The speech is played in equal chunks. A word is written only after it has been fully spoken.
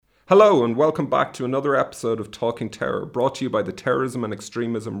Hello and welcome back to another episode of Talking Terror, brought to you by the Terrorism and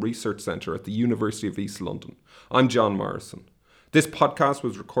Extremism Research Centre at the University of East London. I'm John Morrison. This podcast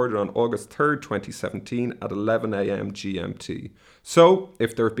was recorded on August 3rd, 2017 at 11 a.m. GMT. So,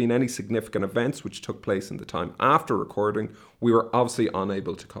 if there have been any significant events which took place in the time after recording, we were obviously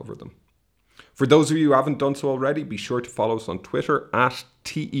unable to cover them. For those of you who haven't done so already, be sure to follow us on Twitter at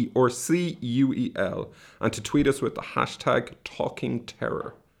TERCUEL and to tweet us with the hashtag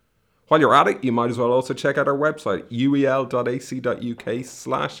TalkingTerror. While you're at it, you might as well also check out our website,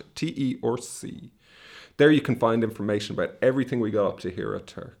 uel.ac.uk/TERC. There you can find information about everything we got up to here at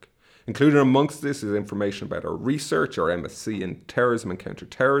TERC. Included amongst this is information about our research, our MSc in Terrorism and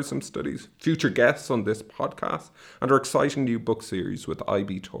Counter-Terrorism Studies, future guests on this podcast, and our exciting new book series with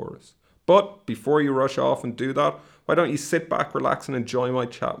IB Tauris. But before you rush off and do that, why don't you sit back, relax, and enjoy my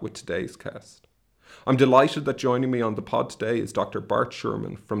chat with today's guest. I'm delighted that joining me on the pod today is Dr. Bart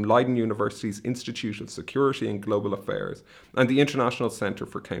Sherman from Leiden University's Institute of Security and Global Affairs and the International Centre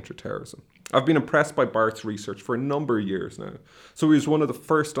for Counterterrorism. I've been impressed by Bart's research for a number of years now, so he was one of the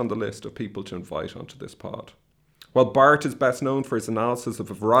first on the list of people to invite onto this pod. While Bart is best known for his analysis of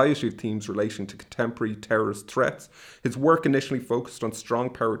a variety of themes relating to contemporary terrorist threats, his work initially focused on strong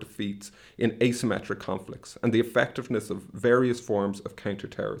power defeats in asymmetric conflicts and the effectiveness of various forms of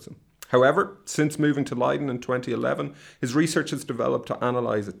counterterrorism. However, since moving to Leiden in 2011, his research has developed to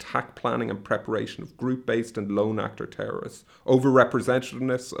analyse attack planning and preparation of group-based and lone actor terrorists,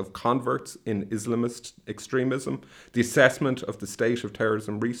 overrepresentativeness of converts in Islamist extremism, the assessment of the state of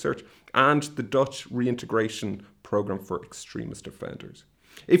terrorism research, and the Dutch reintegration programme for extremist offenders.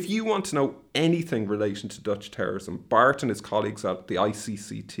 If you want to know anything relating to Dutch terrorism, Bart and his colleagues at the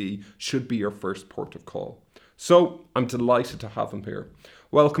ICCT should be your first port of call. So, I'm delighted to have him here.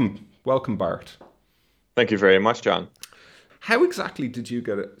 Welcome, Bart. Thank you very much, John. How exactly did you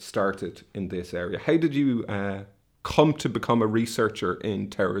get started in this area? How did you come to become a researcher in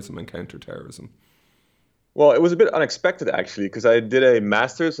terrorism and counterterrorism? Well, it was a bit unexpected, actually, because I did a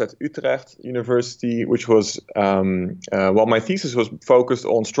master's at Utrecht University, which was, my thesis was focused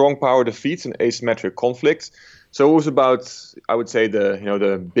on strong power defeats and asymmetric conflicts. So it was about, I would say,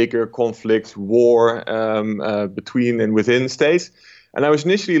 the bigger conflicts, war between and within states. And I was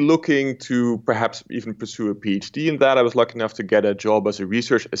initially looking to perhaps even pursue a PhD in that. I was lucky enough to get a job as a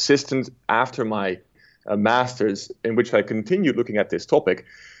research assistant after my master's, in which I continued looking at this topic.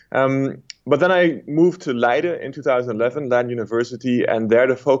 But then I moved to Leiden in 2011, Leiden University, and there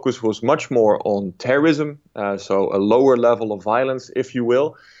the focus was much more on terrorism, so a lower level of violence, if you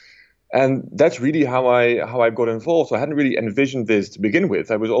will. And that's really how I got involved. So I hadn't really envisioned this to begin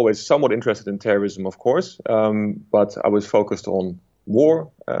with. I was always somewhat interested in terrorism, of course, but I was focused on war,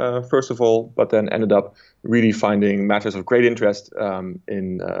 first of all, but then ended up really finding matters of great interest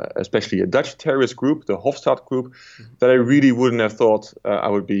in especially a Dutch terrorist group, the Hofstad group, that I really wouldn't have thought I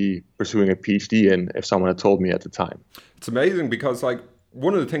would be pursuing a PhD in if someone had told me at the time. It's amazing because,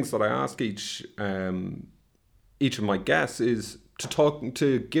 one of the things that I ask each of my guests is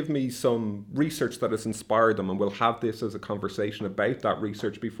to give me some research that has inspired them, and we'll have this as a conversation about that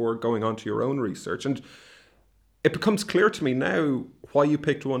research before going on to your own research. And it becomes clear to me now why you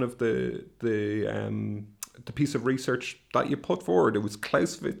picked one of the piece of research that you put forward. It was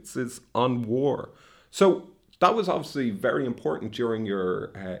Clausewitz's On War. So that was obviously very important during your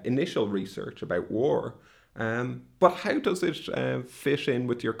initial research about war. But how does it fit in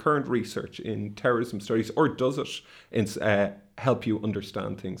with your current research in terrorism studies, or does it help you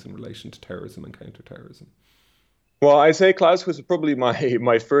understand things in relation to terrorism and counterterrorism? Well, I say Clausewitz was probably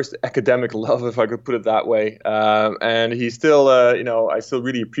my first academic love, if I could put it that way. And he's still, I still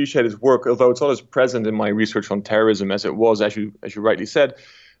really appreciate his work, although it's not as present in my research on terrorism as it was, as you rightly said,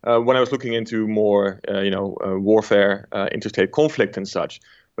 when I was looking into more, warfare, interstate conflict and such.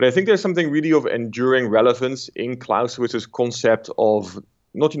 But I think there's something really of enduring relevance in Clausewitz's concept of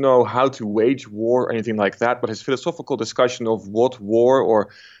not how to wage war or anything like that, but his philosophical discussion of what war or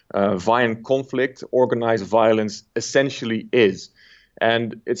violent conflict, organized violence essentially is.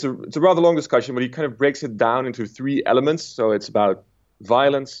 And it's a rather long discussion, but he kind of breaks it down into three elements. So it's about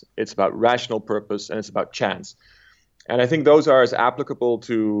violence, it's about rational purpose, and it's about chance. And I think those are as applicable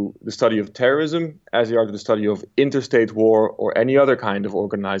to the study of terrorism as they are to the study of interstate war or any other kind of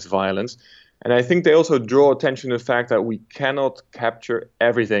organized violence. And I think they also draw attention to the fact that we cannot capture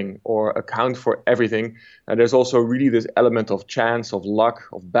everything or account for everything. And there's also really this element of chance, of luck,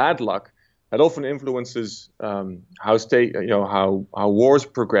 of bad luck that often influences how wars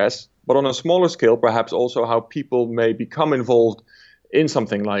progress, but on a smaller scale, perhaps also how people may become involved in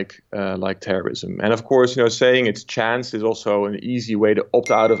something like terrorism. And of course, saying it's chance is also an easy way to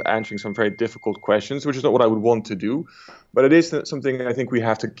opt out of answering some very difficult questions, which is not what I would want to do. But it is something I think we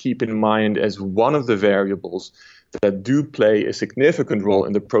have to keep in mind as one of the variables that do play a significant role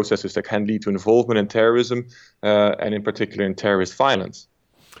in the processes that can lead to involvement in terrorism, and in particular in terrorist violence.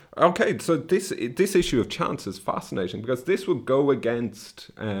 Okay, so this issue of chance is fascinating, because this would go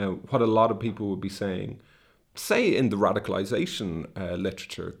against what a lot of people would be saying. Say in the radicalization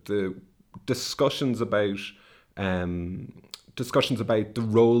literature, the discussions about the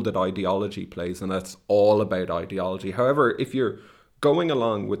role that ideology plays, and that's all about ideology. However, if you're going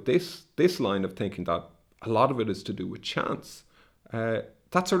along with this line of thinking that a lot of it is to do with chance,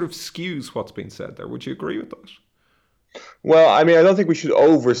 that sort of skews what's being said there. Would you agree with that? Well, I mean, I don't think we should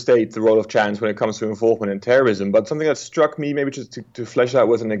overstate the role of chance when it comes to involvement in terrorism, but something that struck me, maybe just to flesh out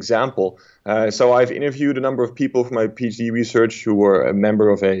with an example. So I've interviewed a number of people from my PhD research who were a member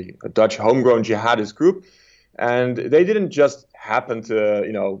of a Dutch homegrown jihadist group, and they didn't just happen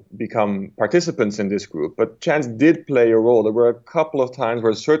to, become participants in this group, but chance did play a role. There were a couple of times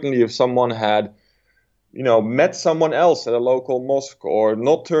where certainly if someone had met someone else at a local mosque or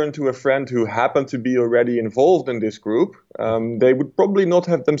not turned to a friend who happened to be already involved in this group, they would probably not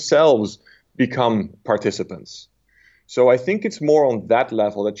have themselves become participants. So I think it's more on that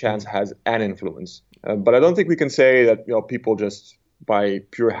level that chance has an influence. But I don't think we can say that people just by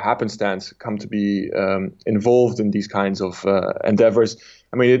pure happenstance come to be involved in these kinds of endeavors.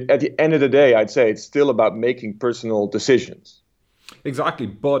 I mean, at the end of the day, I'd say it's still about making personal decisions. Exactly,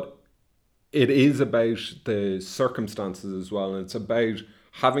 but it is about the circumstances as well, and it's about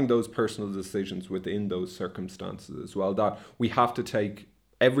having those personal decisions within those circumstances as well, that we have to take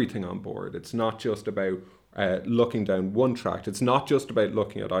everything on board. It's not just about looking down one track. It's not just about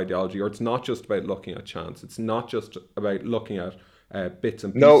looking at ideology, or it's not just about looking at chance. It's not just about looking at bits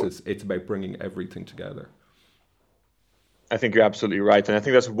and pieces. No. It's about bringing everything together. I think you're absolutely right. And I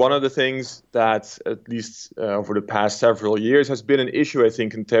think that's one of the things that, at least over the past several years, has been an issue, I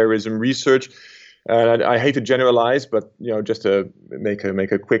think, in terrorism research. And I hate to generalize, but just to make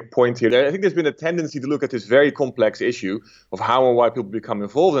a quick point here, I think there's been a tendency to look at this very complex issue of how and why people become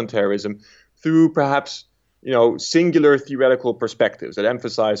involved in terrorism through perhaps singular theoretical perspectives that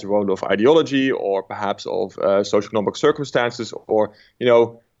emphasize the role of ideology, or perhaps of socioeconomic circumstances, or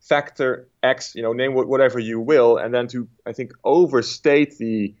factor X, name whatever you will, and then to, I think, overstate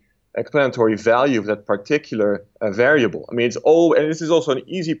the explanatory value of that particular variable. I mean, it's all, and this is also an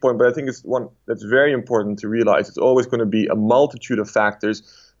easy point, but I think it's one that's very important to realize. It's always going to be a multitude of factors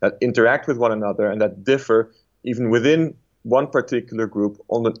that interact with one another and that differ even within one particular group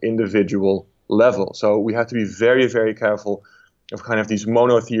on an individual level. So we have to be very, very careful of kind of these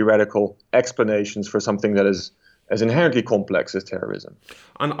mono-theoretical explanations for something that is as inherently complex as terrorism.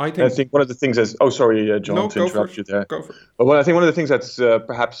 And I think one of the things is, John, to interrupt you there. Go for it. But I think one of the things that's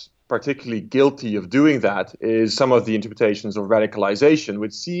perhaps particularly guilty of doing that is some of the interpretations of radicalization,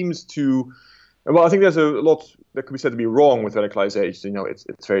 which seems to, well, I think there's a lot that could be said to be wrong with radicalization.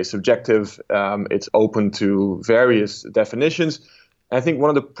 It's very subjective. It's open to various definitions. And I think one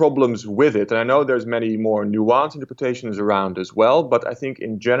of the problems with it, and I know there's many more nuanced interpretations around as well, but I think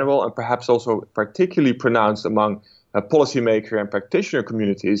in general, and perhaps also particularly pronounced among policymaker and practitioner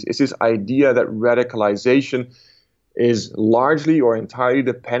communities, is this idea that radicalization is largely or entirely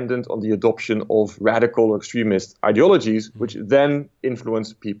dependent on the adoption of radical or extremist ideologies, which then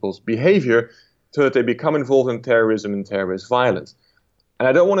influence people's behavior so that they become involved in terrorism and terrorist violence. And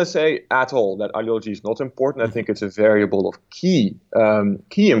I don't want to say at all that ideology is not important. I think it's a variable of key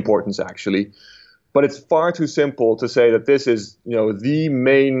importance, actually. But it's far too simple to say that this is, the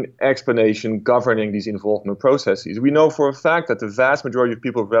main explanation governing these involvement processes. We know for a fact that the vast majority of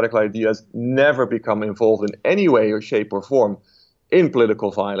people with radical ideas never become involved in any way or shape or form in political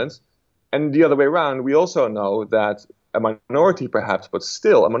violence. And the other way around, we also know that a minority perhaps, but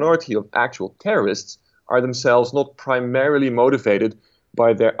still a minority of actual terrorists are themselves not primarily motivated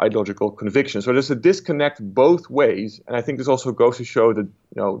by their ideological convictions. So there's a disconnect both ways. And I think this also goes to show that,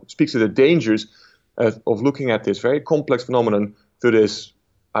 speaks to the dangers of looking at this very complex phenomenon through this,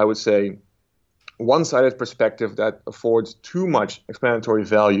 I would say, one-sided perspective that affords too much explanatory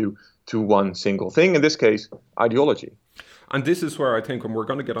value to one single thing, in this case, ideology. And this is where I think, when we're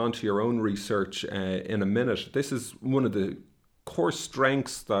going to get onto your own research in a minute, this is one of the core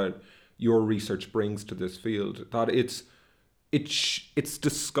strengths that your research brings to this field, that it's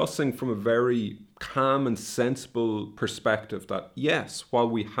discussing from a very calm and sensible perspective that, yes, while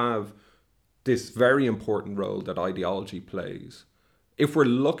we have this very important role that ideology plays, if we're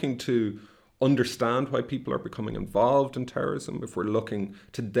looking to understand why people are becoming involved in terrorism, if we're looking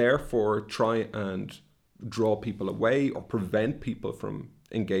to therefore try and draw people away or prevent people from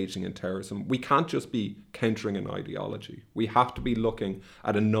engaging in terrorism, we can't just be countering an ideology. We have to be looking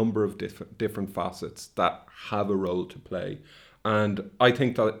at a number of different facets that have a role to play. And I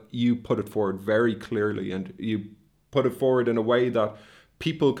think that you put it forward very clearly, and you put it forward in a way that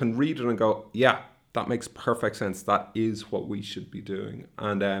people can read it and go, yeah, that makes perfect sense. That is what we should be doing.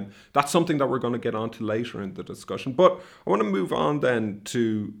 And that's something that we're going to get onto later in the discussion. But I want to move on then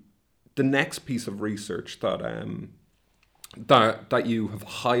to the next piece of research that you have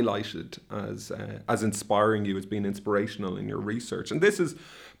highlighted as inspiring you, as being inspirational in your research. And this is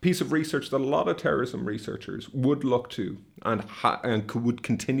a piece of research that a lot of terrorism researchers would look to and would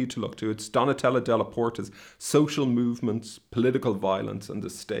continue to look to. It's Donatella Della Porta's Social Movements, Political Violence and the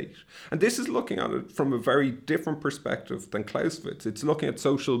State. And this is looking at it from a very different perspective than Clausewitz. It's looking at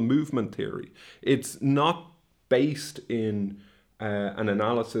social movement theory. It's not based in an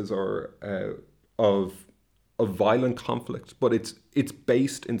analysis of violent conflict, but it's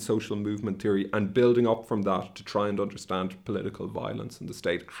based in social movement theory and building up from that to try and understand political violence in the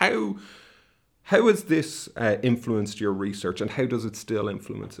state. How has this influenced your research, and how does it still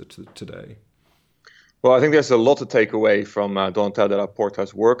influence it today? Well, I think there's a lot to take away from Donatella Della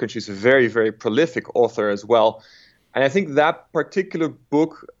Porta's work, and she's a very, very prolific author as well. And I think that particular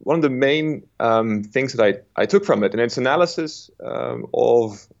book, one of the main things that I took from it, and its analysis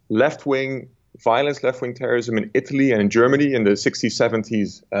of left-wing violence, left-wing terrorism in Italy and in Germany in the 60s,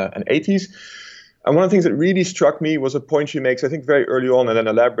 70s, and 80s. And one of the things that really struck me was a point she makes, I think, very early on and then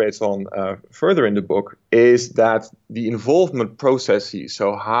elaborates on further in the book, is that the involvement processes,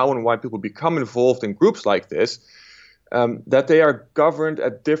 so how and why people become involved in groups like this, that they are governed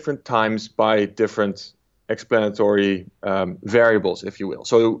at different times by different explanatory variables, if you will.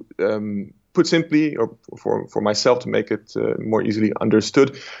 So put simply, or for myself to make it more easily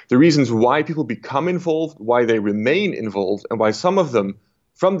understood, the reasons why people become involved, why they remain involved, and why some of them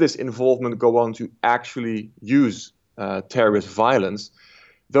from this involvement go on to actually use terrorist violence,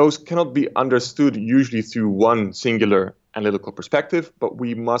 those cannot be understood usually through one singular analytical perspective, but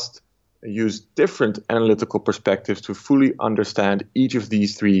we must use different analytical perspectives to fully understand each of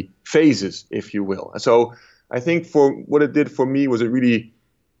these three phases, if you will. And so I think for what it did for me was it really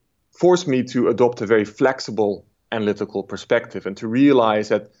forced me to adopt a very flexible analytical perspective and to realize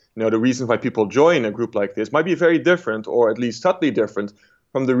that the reasons why people join a group like this might be very different, or at least subtly different,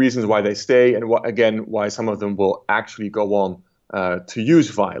 from the reasons why they stay, and why some of them will actually go on to use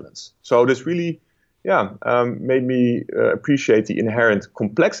violence. So this really made me appreciate the inherent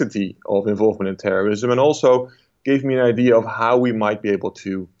complexity of involvement in terrorism, and also gave me an idea of how we might be able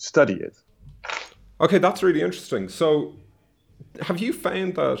to study it. Okay, that's really interesting. So have you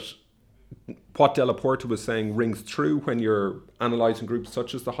found that what Della Porta was saying rings true when you're analysing groups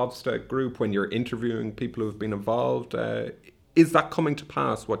such as the Hofstede group, when you're interviewing people who have been involved? Is that coming to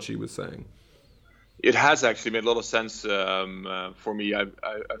pass, what she was saying? It has actually made a lot of sense for me. I've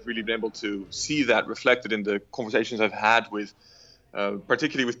really been able to see that reflected in the conversations I've had with,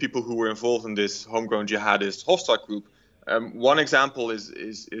 particularly with people who were involved in this homegrown jihadist Hofstede group. One example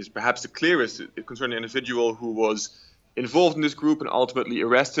is perhaps the clearest. It concerned an individual who was involved in this group and ultimately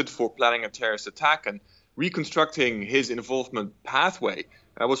arrested for planning a terrorist attack, and reconstructing his involvement pathway.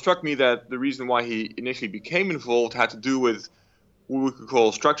 What struck me that the reason why he initially became involved had to do with what we could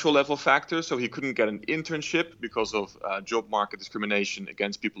call structural level factors. So he couldn't get an internship because of job market discrimination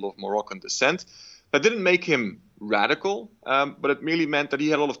against people of Moroccan descent. That didn't make him radical, but it merely meant that he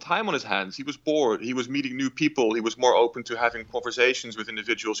had a lot of time on his hands. He was bored. He was meeting new people. He was more open to having conversations with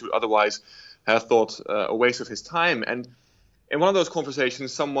individuals who otherwise had thought a waste of his time. And in one of those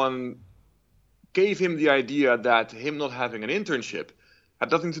conversations, someone gave him the idea that him not having an internship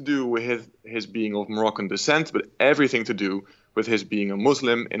had nothing to do with his being of Moroccan descent, but everything to do with his being a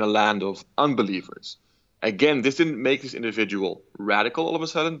Muslim in a land of unbelievers. Again, this didn't make this individual radical all of a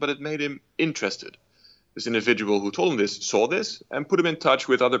sudden, but it made him interested. This individual who told him this saw this and put him in touch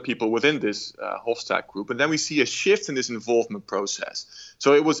with other people within this Hofstede group. And then we see a shift in this involvement process.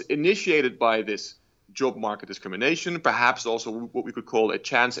 So it was initiated by this job market discrimination, perhaps also what we could call a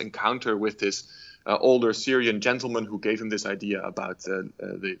chance encounter with this older Syrian gentleman who gave him this idea about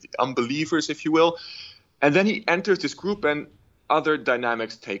the unbelievers, if you will. And then he enters this group and other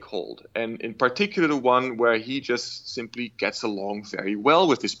dynamics take hold. And in particular, the one where he just simply gets along very well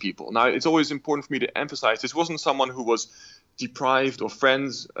with his people. Now, it's always important for me to emphasize this wasn't someone who was deprived of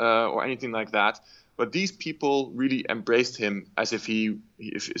friends or anything like that. But these people really embraced him as if he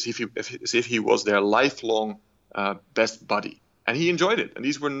was their lifelong best buddy. And he enjoyed it. And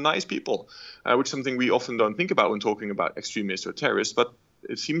these were nice people, which is something we often don't think about when talking about extremists or terrorists. But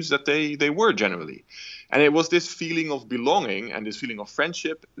it seems that they were generally. And it was this feeling of belonging and this feeling of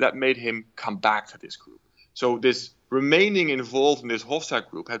friendship that made him come back to this group. So this remaining involved in this Hofstad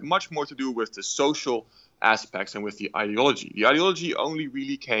group had much more to do with the social aspects and with the ideology. The ideology only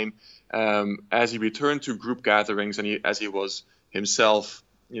really came as he returned to group gatherings and as he was himself,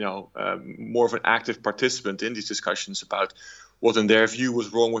 more of an active participant in these discussions about what in their view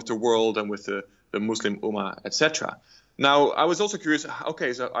was wrong with the world and with the Muslim Ummah, etc. Now, I was also curious,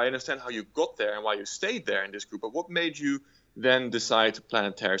 okay, so I understand how you got there and why you stayed there in this group, but what made you then decide to plan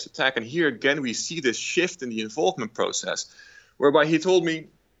a terrorist attack? And here again, we see this shift in the involvement process, whereby he told me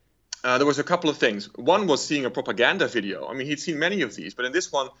there was a couple of things. One was seeing a propaganda video. I mean, he'd seen many of these, but in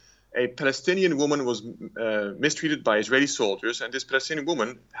this one, a Palestinian woman was mistreated by Israeli soldiers, and this Palestinian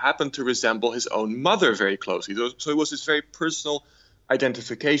woman happened to resemble his own mother very closely. So it was this very personal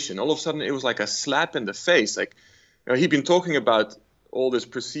identification. All of a sudden, it was like a slap in the face. Like, he'd been talking about all this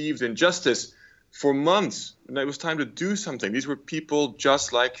perceived injustice for months, and it was time to do something. These were people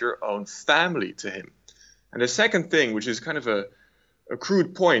just like your own family to him. And the second thing, which is kind of a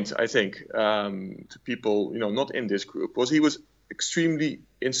crude point, I think, to people not in this group, was he was extremely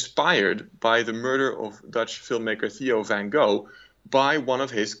inspired by the murder of Dutch filmmaker Theo van Gogh by one of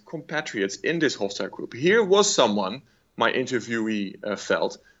his compatriots in this Hofstad group. Here was someone, my interviewee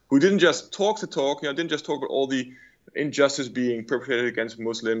felt, who didn't just talk the talk, didn't just talk about all the injustice being perpetrated against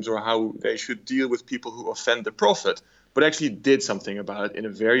Muslims or how they should deal with people who offend the Prophet, but actually did something about it in a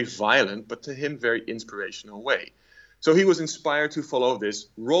very violent, but to him very inspirational way. So he was inspired to follow this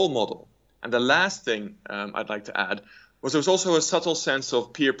role model. And the last thing I'd like to add was there was also a subtle sense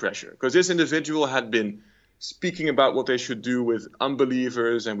of peer pressure, because this individual had been speaking about what they should do with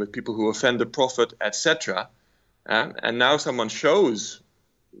unbelievers and with people who offend the Prophet, etc. And now someone shows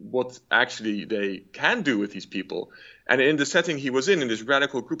what actually they can do with these people. And in the setting he was in this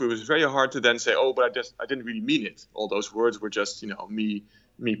radical group, it was very hard to then say, oh, but I didn't really mean it. All those words were just, me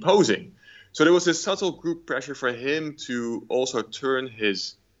posing. So there was this subtle group pressure for him to also turn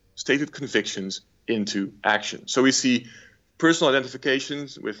his stated convictions into action. So we see personal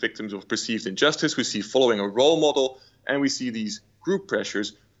identifications with victims of perceived injustice, we see following a role model, and we see these group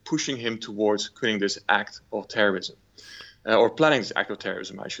pressures pushing him towards committing this act of terrorism, or planning this act of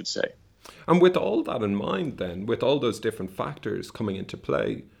terrorism, I should say. And with all that in mind then, with all those different factors coming into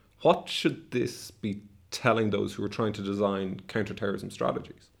play, what should this be telling those who are trying to design counterterrorism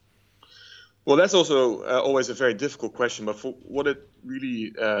strategies? Well, that's also always a very difficult question, but for what it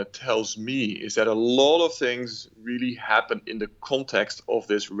really tells me is that a lot of things really happen in the context of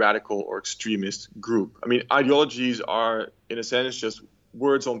this radical or extremist group. I mean, ideologies are, in a sense, just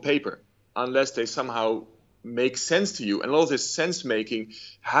words on paper, unless they somehow make sense to you. And a lot of this sense-making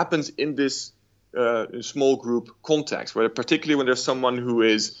happens in this small group context, where particularly when there's someone who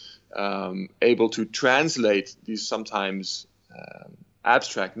is able to translate these sometimes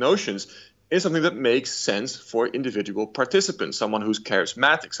abstract notions is something that makes sense for individual participants, someone who's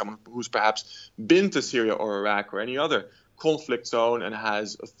charismatic, someone who's perhaps been to Syria or Iraq or any other conflict zone and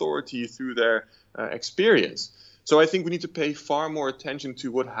has authority through their experience. So I think we need to pay far more attention to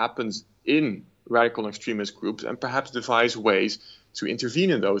what happens in radical extremist groups and perhaps devise ways to intervene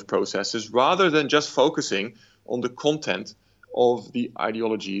in those processes rather than just focusing on the content of the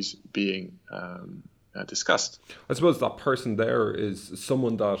ideologies being discussed. I suppose that person there is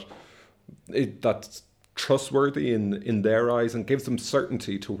someone that's trustworthy in their eyes and gives them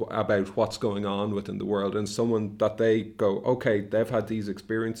certainty about what's going on within the world, and someone that they go, okay, they've had these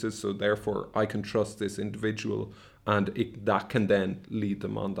experiences, so therefore I can trust this individual, and that can then lead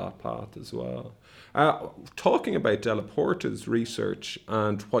them on that path as well. Talking about Della Porta's research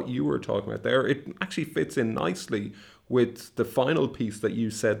and what you were talking about there, it actually fits in nicely with the final piece that you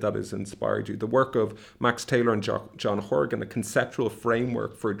said that has inspired you, the work of Max Taylor and John Horgan, a conceptual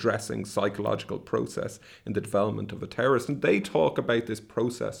framework for addressing psychological process in the development of a terrorist. And they talk about this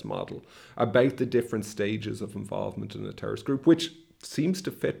process model, about the different stages of involvement in a terrorist group, which seems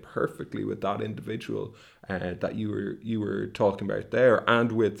to fit perfectly with that individual that you were talking about there,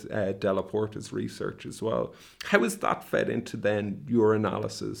 and with Della Porta's research as well. How is that fed into then your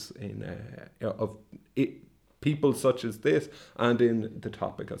analysis of people such as this and in the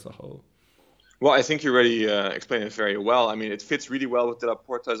topic as a whole? Well, I think you already explained it very well. I mean, it fits really well with Della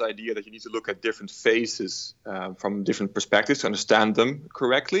Porta's idea that you need to look at different phases from different perspectives to understand them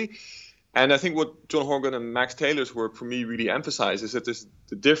correctly. And I think what John Horgan and Max Taylor's work for me really emphasizes is that there's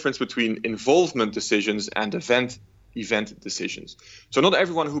the difference between involvement decisions and event decisions. So not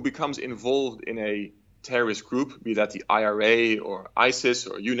everyone who becomes involved in a terrorist group, be that the IRA or ISIS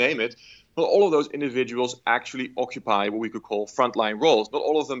or you name it, not all of those individuals actually occupy what we could call frontline roles. Not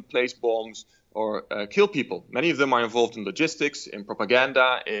all of them place bombs or kill people. Many of them are involved in logistics, in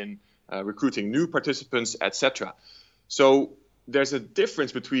propaganda, in recruiting new participants, etc. So there's a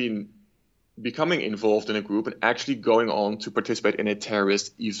difference between becoming involved in a group and actually going on to participate in a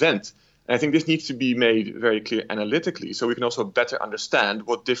terrorist event. And I think this needs to be made very clear analytically, so we can also better understand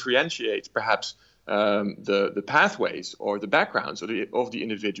what differentiates perhaps the pathways or the backgrounds of the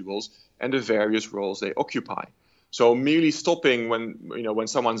individuals and the various roles they occupy. So merely stopping when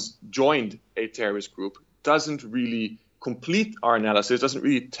someone's joined a terrorist group doesn't really complete our analysis, doesn't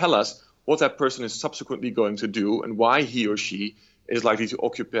really tell us what that person is subsequently going to do and why he or she is likely to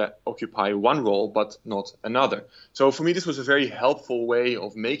occupy one role but not another. So for me, this was a very helpful way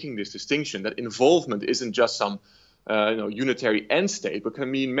of making this distinction, that involvement isn't just some unitary end state, but can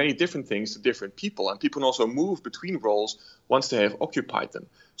mean many different things to different people. And people can also move between roles once they have occupied them.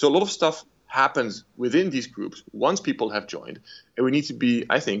 So a lot of stuff happens within these groups once people have joined. And we need to be,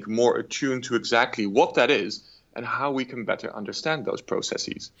 I think, more attuned to exactly what that is and how we can better understand those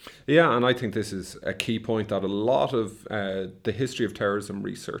processes. Yeah, and I think this is a key point that a lot of the history of terrorism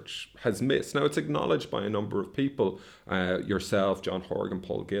research has missed. Now, it's acknowledged by a number of people, yourself, John Horgan,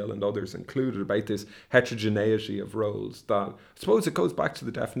 Paul Gill, and others included, about this heterogeneity of roles that, I suppose it goes back to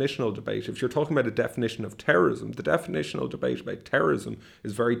the definitional debate. If you're talking about a definition of terrorism, the definitional debate about terrorism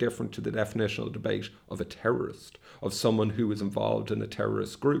is very different to the definitional debate of a terrorist, of someone who is involved in a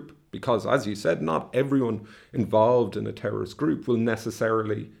terrorist group. Because, as you said, not everyone involved in a terrorist group will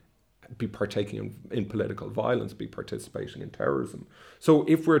necessarily be partaking in political violence, be participating in terrorism. So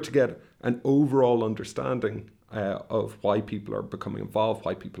if we're to get an overall understanding of why people are becoming involved,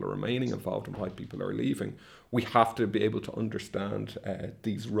 why people are remaining involved, and why people are leaving, we have to be able to understand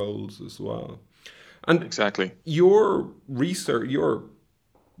these roles as well. And exactly, your research, your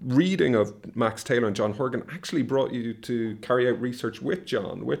reading of Max Taylor and John Horgan actually brought you to carry out research with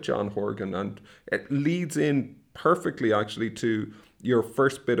John Horgan, and it leads in perfectly actually to your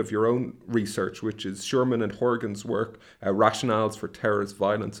first bit of your own research, which is Sherman and Horgan's work, Rationales for Terrorist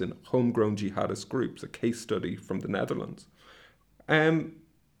Violence in Homegrown Jihadist Groups, a case study from the Netherlands.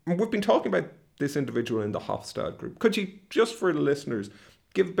 We've been talking about this individual in the Hofstede group. Could you, just for the listeners,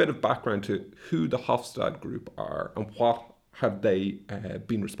 give a bit of background to who the Hofstede group are and what have they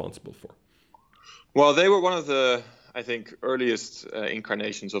been responsible for? Well, they were one of the, I think, earliest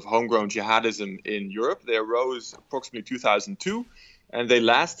incarnations of homegrown jihadism in Europe. They arose approximately 2002, and they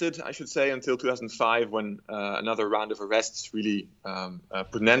lasted, I should say, until 2005, when another round of arrests really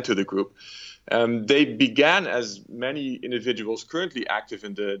put an end to the group. They began, as many individuals currently active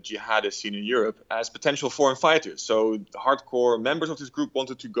in the jihadist scene in Europe, as potential foreign fighters. So the hardcore members of this group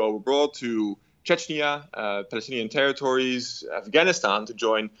wanted to go abroad to Chechnya, Palestinian territories, Afghanistan, to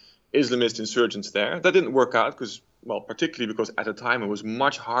join Islamist insurgents there. That didn't work out particularly because at the time it was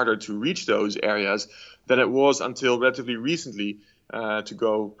much harder to reach those areas than it was until relatively recently to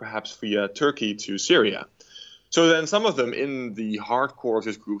go perhaps via Turkey to Syria. So then some of them in the hardcore of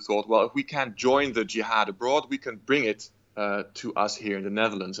this group thought, well, if we can't join the jihad abroad, we can bring it to us here in the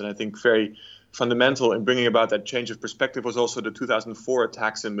Netherlands. And I think very fundamental in bringing about that change of perspective was also the 2004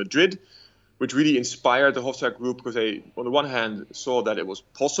 attacks in Madrid, which really inspired the Hofstede group because they, on the one hand, saw that it was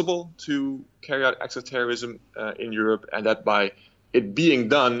possible to carry out acts of terrorism in Europe, and that by it being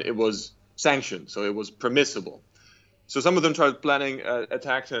done, it was sanctioned, so it was permissible. So some of them tried planning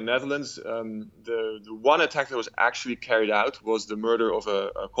attacks in the Netherlands. The one attack that was actually carried out was the murder of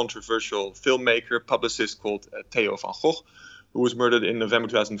a controversial filmmaker, publicist called Theo van Gogh, who was murdered in November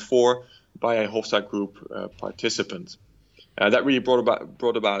 2004 by a Hofstede group participant. That really brought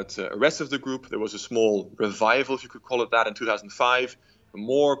about arrest of the group. There was a small revival, if you could call it that, in 2005.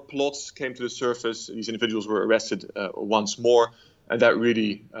 More plots came to the surface. These individuals were arrested once more. And that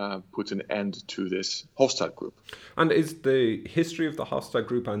really put an end to this Hofstede group. And is the history of the Hofstede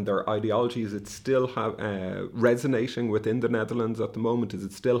group and their ideology, is it still resonating within the Netherlands at the moment? Is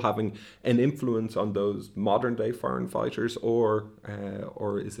it still having an influence on those modern day foreign fighters, or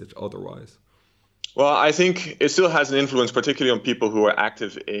is it otherwise? Well, I think it still has an influence, particularly on people who are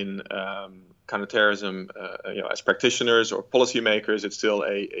active in counterterrorism, as practitioners or policymakers. It's still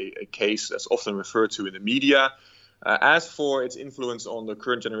a case that's often referred to in the media. As for its influence on the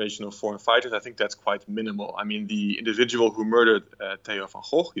current generation of foreign fighters, I think that's quite minimal. I mean, the individual who murdered Theo van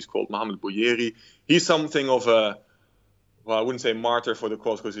Gogh, he's called Mohamed Bouyeri. He's something of a, well, I wouldn't say martyr for the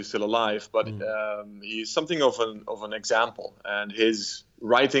cause because he's still alive, but he's something of an example. And his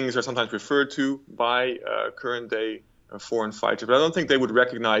writings are sometimes referred to by current day foreign fighters. But I don't think they would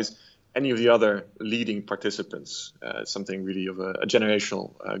recognize any of the other leading participants. Something really of a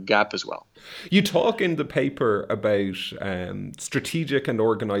generational gap as well. You talk in the paper about strategic and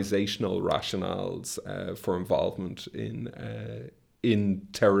organizational rationales for involvement in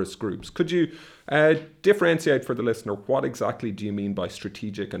terrorist groups. Could you differentiate for the listener, what exactly do you mean by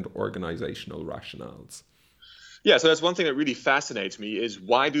strategic and organizational rationales? Yeah, so that's one thing that really fascinates me is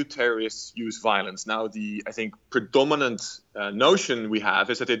why do terrorists use violence? Now, I think predominant notion we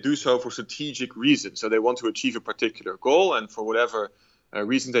have is that they do so for strategic reasons. So they want to achieve a particular goal, and for whatever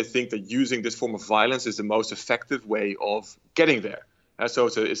reason they think that using this form of violence is the most effective way of getting there. So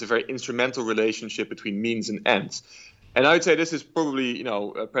it's a very instrumental relationship between means and ends. And I would say this is probably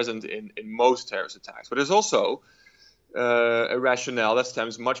present in most terrorist attacks. But there's also a rationale that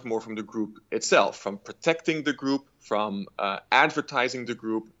stems much more from the group itself, from protecting the group, from advertising the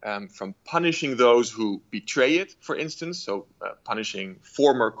group, from punishing those who betray it, for instance, so punishing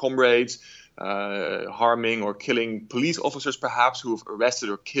former comrades, harming or killing police officers perhaps who have arrested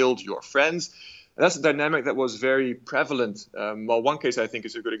or killed your friends. And that's a dynamic that was very prevalent. One case I think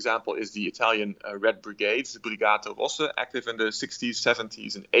is a good example is the Italian Red Brigades, the Brigate Rosse, active in the 60s,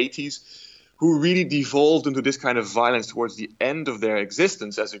 70s, and 80s, who really devolved into this kind of violence towards the end of their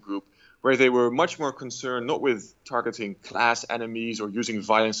existence as a group, where they were much more concerned not with targeting class enemies or using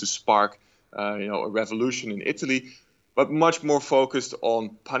violence to spark a revolution in Italy, but much more focused on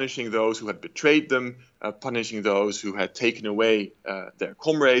punishing those who had betrayed them, punishing those who had taken away their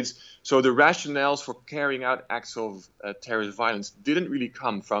comrades. So the rationales for carrying out acts of terrorist violence didn't really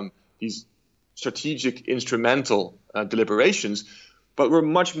come from these strategic, instrumental deliberations, but were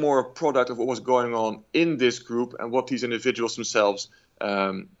much more a product of what was going on in this group and what these individuals themselves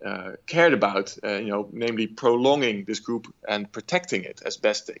cared about, namely prolonging this group and protecting it as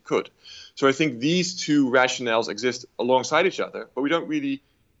best they could. So I think these two rationales exist alongside each other, but we don't really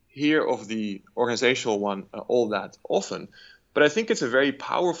hear of the organizational one all that often. But I think it's a very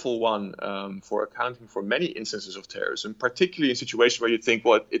powerful one for accounting for many instances of terrorism, particularly in situations where you think,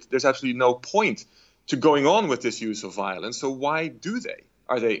 well, there's absolutely no point to going on with this use of violence. So why do they?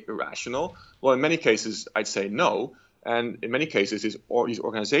 Are they irrational? Well, in many cases, I'd say no. And in many cases, these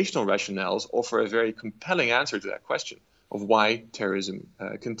organizational rationales offer a very compelling answer to that question of why terrorism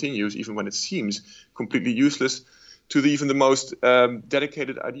continues, even when it seems completely useless to even the most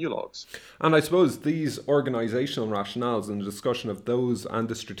dedicated ideologues. And I suppose these organizational rationales and the discussion of those and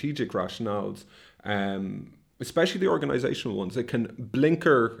the strategic rationales, especially the organizational ones, it can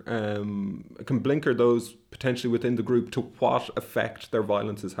blinker those potentially within the group to what effect their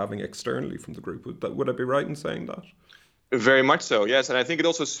violence is having externally from the group. Would I be right in saying that? Very much so, yes. And I think it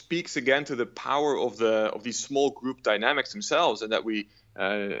also speaks again to the power of these small group dynamics themselves, and that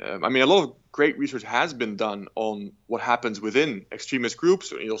a lot of great research has been done on what happens within extremist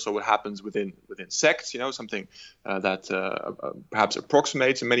groups, and also what happens within sects, something that perhaps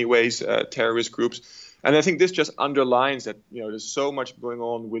approximates in many ways terrorist groups. And I think this just underlines that there's so much going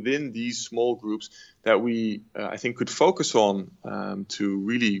on within these small groups that we, I think, could focus on to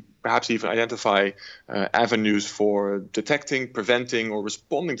really perhaps even identify avenues for detecting, preventing, or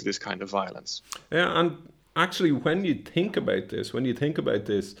responding to this kind of violence. Yeah, and actually, when you think about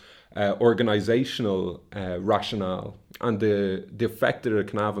this organizational rationale and the effect that it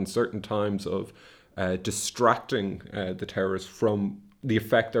can have in certain times of distracting the terrorists from the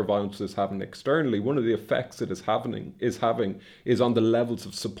effect their violence is having externally, one of the effects it is having is on the levels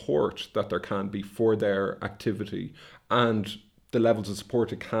of support that there can be for their activity and the levels of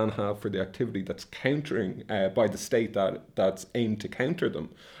support it can have for the activity that's countering by the state that's aimed to counter them.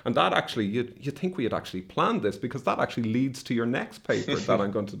 And that actually, you think we had actually planned this, because that actually leads to your next paper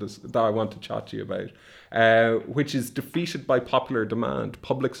that I want to chat to you about, which is Defeated by Popular Demand,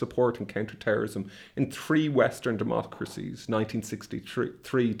 Public Support and Counterterrorism in 3 Western Democracies,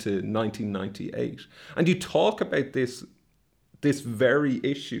 1963 to 1998. And you talk about this very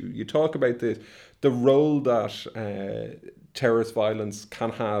issue. You talk about the role that terrorist violence can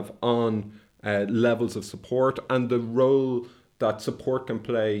have on levels of support, and the role that support can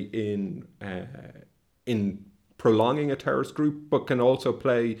play in prolonging a terrorist group, but can also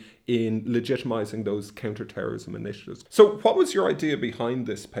play in legitimizing those counterterrorism initiatives. So what was your idea behind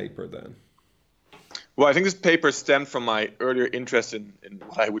this paper then? Well, I think this paper stemmed from my earlier interest in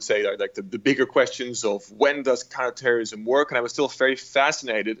what I would say are like the bigger questions of when does counterterrorism work? And I was still very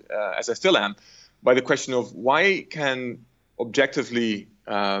fascinated, as I still am, by the question of why can objectively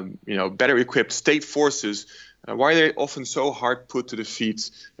better equipped state forces, why are they often so hard put to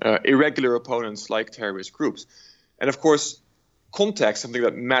defeat irregular opponents like terrorist groups? And of course, context, something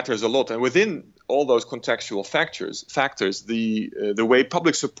that matters a lot. And within all those contextual factors, the way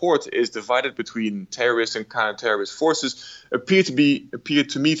public support is divided between terrorist and counter-terrorist forces appeared to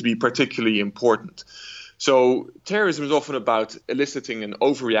me to be particularly important. So terrorism is often about eliciting an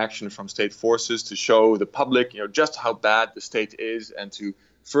overreaction from state forces to show the public, just how bad the state is, and to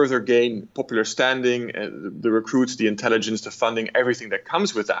further gain popular standing, the recruits, the intelligence, the funding, everything that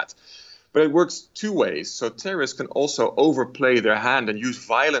comes with that. But it works two ways. So terrorists can also overplay their hand and use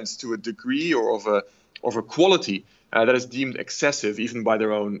violence to a degree or of a quality that is deemed excessive, even by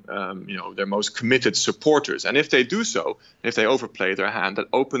their own, their most committed supporters. And if they do so, if they overplay their hand, that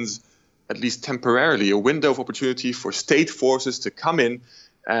opens, at least temporarily, a window of opportunity for state forces to come in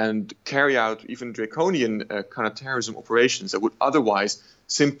and carry out even draconian counterterrorism operations that would otherwise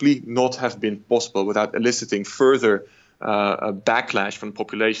simply not have been possible without eliciting further a backlash from the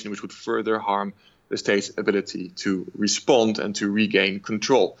population, which would further harm the state's ability to respond and to regain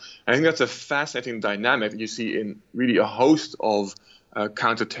control. I think that's a fascinating dynamic that you see in really a host of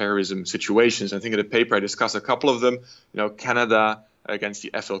counterterrorism situations. I think in the paper I discuss a couple of them. Canada against the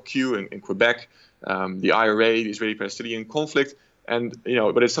FLQ in Quebec, the IRA, the Israeli-Palestinian conflict,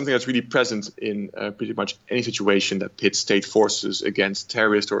 but it's something that's really present in pretty much any situation that pits state forces against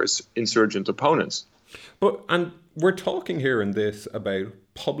terrorist or insurgent opponents. And we're talking here in this about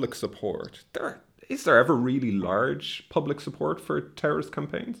public support. Is there ever really large public support for terrorist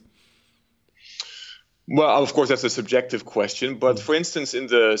campaigns? Well, of course, that's a subjective question. But for instance, in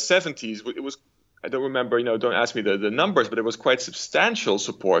the 70s, it was, I don't remember, don't ask me the numbers, but it was quite substantial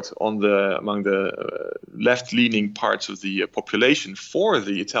support among the left-leaning parts of the population for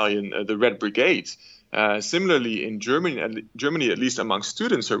the Italian, the Red Brigades. Similarly, in Germany, at least among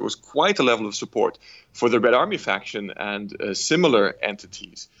students, there was quite a level of support for the Red Army faction and similar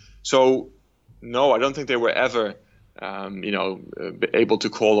entities. So, no, I don't think they were ever, able to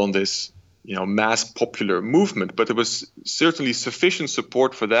call on this, mass popular movement. But there was certainly sufficient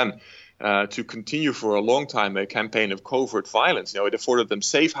support for them to continue for a long time a campaign of covert violence. It afforded them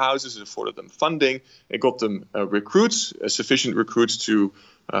safe houses, it afforded them funding, it got them recruits, sufficient recruits to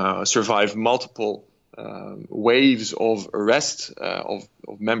survive multiple waves of arrest of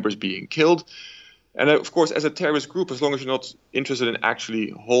members being killed. And of course, as a terrorist group, as long as you're not interested in actually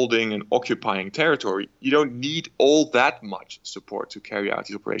holding and occupying territory, you don't need all that much support to carry out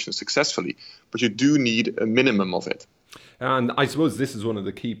these operations successfully, but you do need a minimum of it. And I suppose this is one of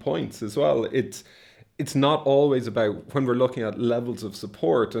the key points as well. It's not always about, when we're looking at levels of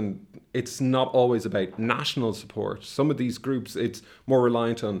support, and it's not always about national support. Some of these groups, it's more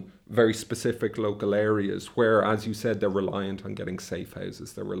reliant on very specific local areas where, as you said, they're reliant on getting safe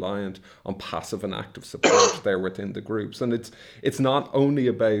houses. They're reliant on passive and active support there within the groups. And it's not only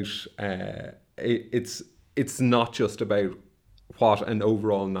about, it's not just about what an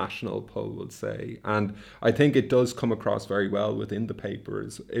overall national poll would say. And I think it does come across very well within the paper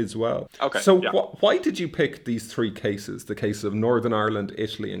as well. Okay. So why did you pick these three cases, the case of Northern Ireland,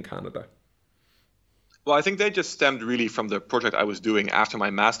 Italy and Canada? Well, I think they just stemmed really from the project I was doing after my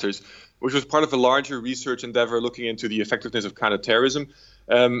master's, which was part of a larger research endeavor looking into the effectiveness of counterterrorism.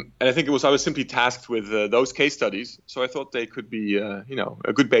 And I think I was simply tasked with those case studies. So I thought they could be, a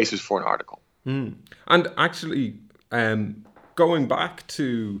good basis for an article. And actually, going back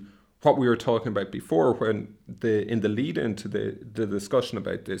to what we were talking about before, when in the lead into the discussion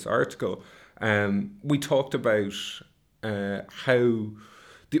about this article, we talked about how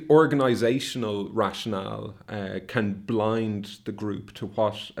the organizational rationale can blind the group to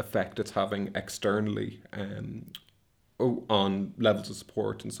what effect it's having externally on levels of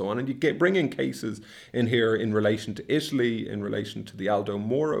support and so on. And you bring in cases in here in relation to Italy, in relation to the Aldo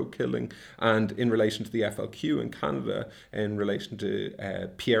Moro killing, and in relation to the FLQ in Canada, in relation to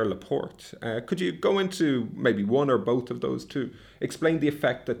Pierre Laporte. Could you go into maybe one or both of those to explain the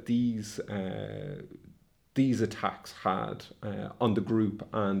effect that these attacks had on the group,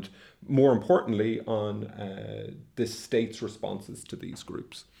 and more importantly on the state's responses to these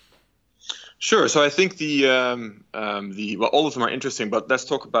groups? Sure. So I think all of them are interesting, but let's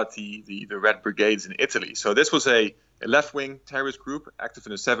talk about the Red Brigades in Italy. So this was a left-wing terrorist group active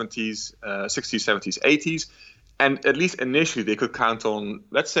in the 60s, 70s, 80s. And at least initially, they could count on,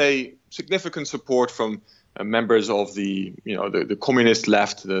 let's say, significant support from members of the communist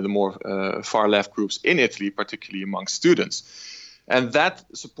left, the more far left groups in Italy, particularly among students. And that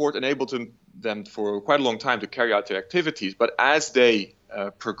support enabled them for quite a long time to carry out their activities. But as they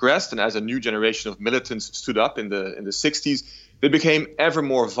progressed and as a new generation of militants stood up in the 60s, they became ever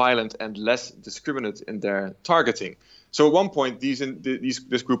more violent and less discriminate in their targeting. So at one point,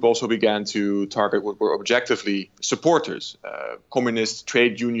 this group also began to target what were objectively supporters, communist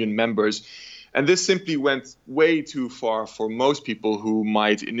trade union members. And this simply went way too far for most people who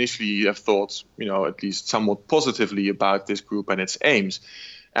might initially have thought, at least somewhat positively about this group and its aims.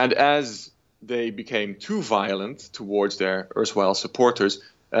 And as they became too violent towards their erstwhile supporters,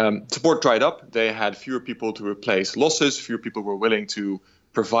 support dried up. They had fewer people to replace losses. Fewer people were willing to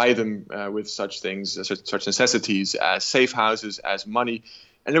provide them with such things, such necessities as safe houses, as money.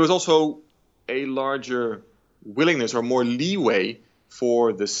 And there was also a larger willingness or more leeway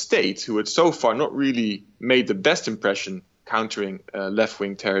for the state, who had so far not really made the best impression countering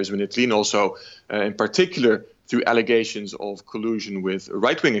left-wing terrorism in Italy, and also in particular through allegations of collusion with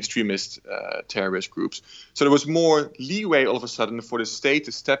right-wing extremist terrorist groups. So there was more leeway all of a sudden for the state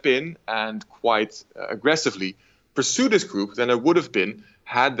to step in and quite aggressively pursue this group than there would have been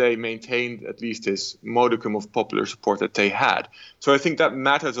had they maintained at least this modicum of popular support that they had. So I think that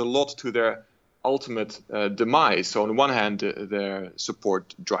matters a lot to their ultimate demise. So on the one hand, their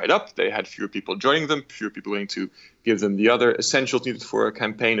support dried up. They had fewer people joining them, fewer people willing to give them the other essentials needed for a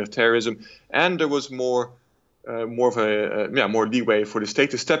campaign of terrorism, and there was more leeway for the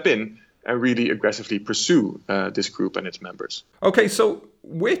state to step in and really aggressively pursue this group and its members. Okay, so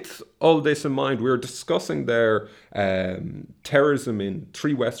with all this in mind, we were discussing there terrorism in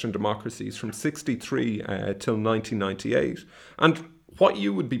 3 Western democracies from 1963 till 1998. And what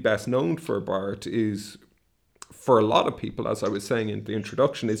you would be best known for, Bart, is, for a lot of people, as I was saying in the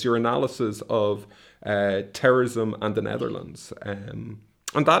introduction, is your analysis of terrorism and the Netherlands.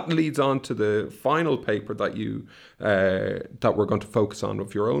 And that leads on to the final paper that that we're going to focus on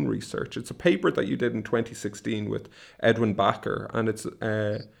of your own research. It's a paper that you did in 2016 with Edwin Bakker, and it's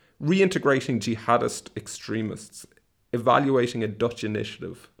Reintegrating Jihadist Extremists, Evaluating a Dutch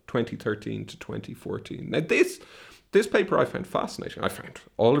Initiative, 2013 to 2014. Now, this paper I found fascinating. I found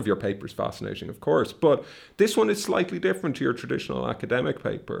all of your papers fascinating, of course, but this one is slightly different to your traditional academic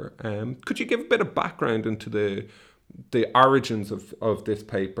paper. Could you give a bit of background into the origins of this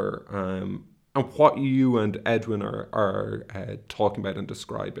paper and what you and Edwin are talking about and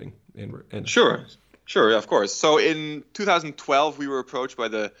describing in it? Sure, of course. So in 2012, we were approached by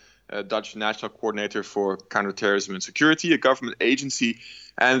the Dutch National Coordinator for Counterterrorism and Security, a government agency,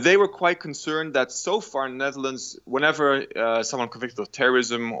 and they were quite concerned that so far in the Netherlands, whenever someone convicted of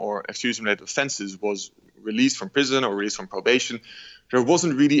terrorism or extremism-related offenses was released from prison or released from probation, there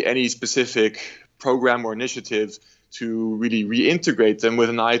wasn't really any specific program or initiative to really reintegrate them with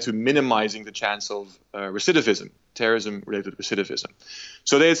an eye to minimizing the chance of recidivism, terrorism-related recidivism.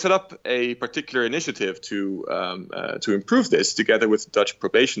 So they had set up a particular initiative to improve this together with the Dutch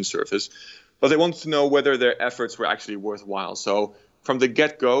Probation Service, but they wanted to know whether their efforts were actually worthwhile. So from the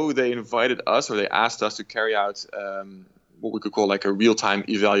get-go, they invited us, or they asked us to carry out what we could call like a real-time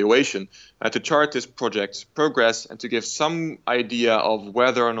evaluation to chart this project's progress and to give some idea of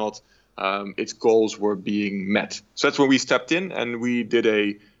whether or not its goals were being met. So that's when we stepped in and we did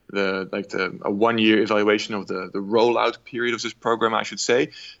a 1-year evaluation of the rollout period of this program, I should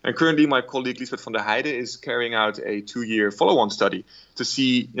say. And currently, my colleague Lisbeth van der Heijden is carrying out a 2-year follow-on study to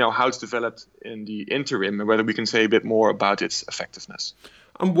see, how it's developed in the interim and whether we can say a bit more about its effectiveness.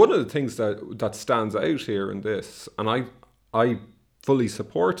 And one of the things that stands out here in this, and I fully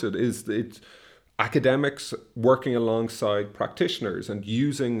support it, is that academics working alongside practitioners and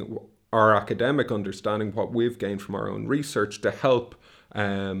using our academic understanding, what we've gained from our own research, to help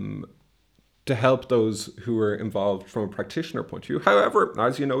those who are involved from a practitioner point of view. However,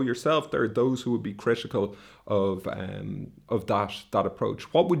 as you know yourself, there are those who would be critical of that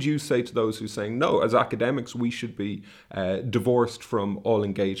approach. What would you say to those who are saying, no, as academics, we should be divorced from all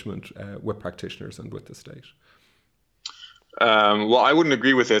engagement with practitioners and with the state? Well, I wouldn't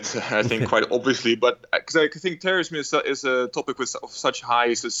agree with it, I think, quite obviously, but because I think terrorism is a topic of such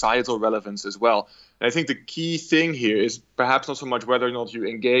high societal relevance as well. And I think the key thing here is perhaps not so much whether or not you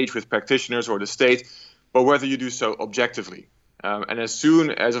engage with practitioners or the state, but whether you do so objectively. And as soon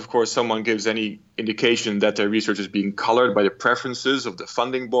as, of course, someone gives any indication that their research is being colored by the preferences of the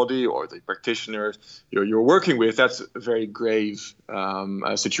funding body or the practitioner you're working with, that's a very grave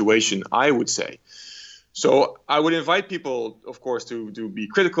situation, I would say. So I would invite people, of course, to be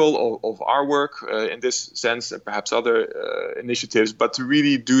critical of our work in this sense and perhaps other initiatives, but to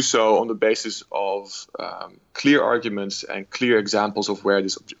really do so on the basis of clear arguments and clear examples of where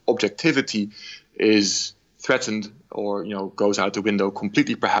this objectivity is threatened or goes out the window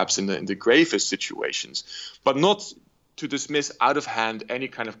completely, perhaps in the gravest situations, but not to dismiss out of hand any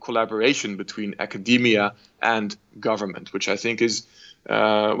kind of collaboration between academia and government, which I think is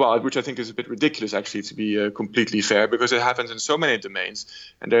a bit ridiculous, actually, to be completely fair, because it happens in so many domains.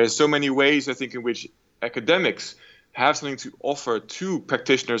 And there are so many ways, I think, in which academics have something to offer to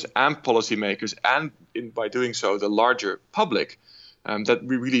practitioners and policymakers, and by doing so, the larger public, that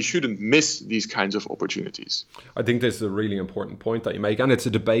we really shouldn't miss these kinds of opportunities. I think this is a really important point that you make, and it's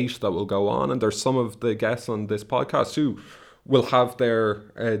a debate that will go on. And there's some of the guests on this podcast who will have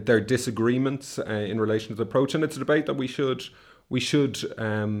their disagreements in relation to the approach, and it's a debate that we should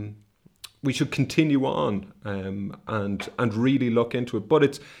continue on and really look into it. But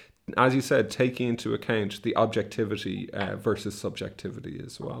it's, as you said, taking into account the objectivity versus subjectivity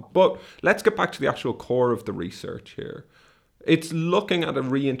as well. But let's get back to the actual core of the research here. It's looking at a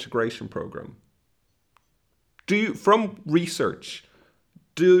reintegration program. From research,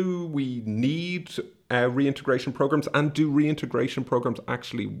 do we need reintegration programs, and do reintegration programs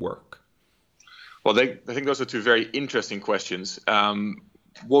actually work? Well, I think those are two very interesting questions.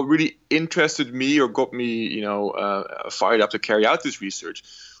 What really interested me or got me, fired up to carry out this research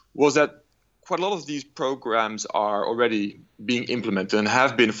was that quite a lot of these programs are already being implemented and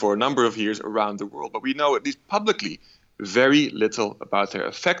have been for a number of years around the world. But we know, at least publicly, very little about their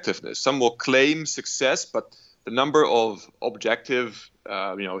effectiveness. Some will claim success, but the number of objective,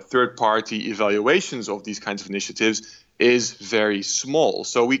 third-party evaluations of these kinds of initiatives is very small.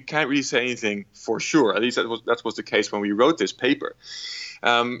 So we can't really say anything for sure. At least that was the case when we wrote this paper.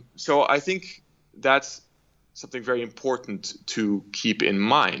 So I think that's something very important to keep in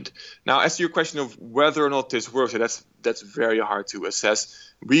mind. Now, as to your question of whether or not this works, that's very hard to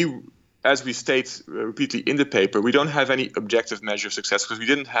assess. As we state repeatedly in the paper, we don't have any objective measure of success because we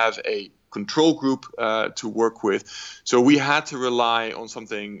didn't have a control group to work with. So we had to rely on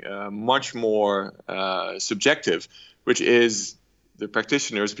something much more subjective, which is the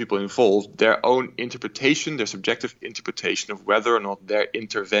practitioners, people involved, their own interpretation, their subjective interpretation of whether or not their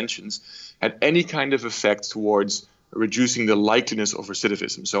interventions had any kind of effect towards reducing the likeliness of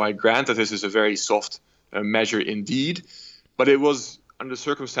recidivism. So I grant that this is a very soft measure indeed, but it was, under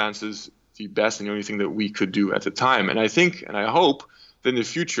circumstances, the best and the only thing that we could do at the time. And I think, and I hope, that in the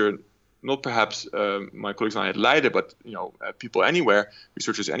future, not perhaps my colleagues and I at Leiden, but people anywhere,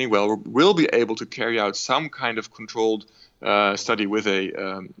 researchers anywhere, will be able to carry out some kind of controlled study with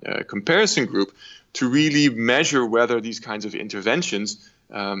a comparison group to really measure whether these kinds of interventions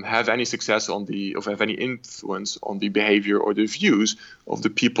have any success or have any influence on the behavior or the views of the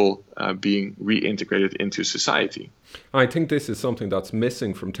people being reintegrated into society. I think this is something that's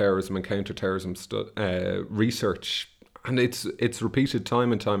missing from terrorism and counterterrorism research, and it's repeated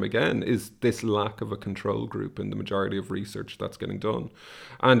time and time again, is this lack of a control group in the majority of research that's getting done.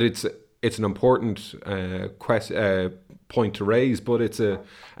 And it's an important point to raise, but it's a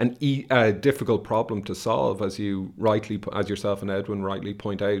difficult problem to solve, as yourself and Edwin rightly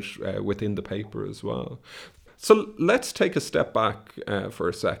point out within the paper as well. So let's take a step back for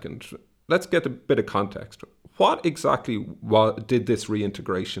a second. Let's get a bit of context. What exactly did this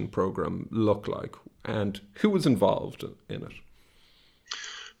reintegration program look like, and who was involved in it?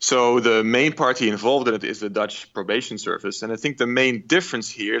 So the main party involved in it is the Dutch probation service. And I think the main difference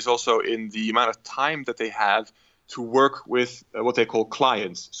here is also in the amount of time that they have to work with what they call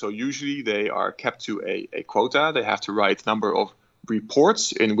clients. So usually they are kept to a quota. They have to write a number of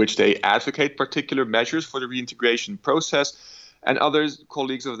reports in which they advocate particular measures for the reintegration process. And other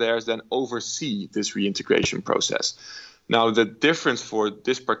colleagues of theirs then oversee this reintegration process. Now, the difference for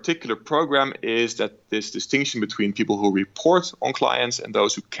this particular program is that this distinction between people who report on clients and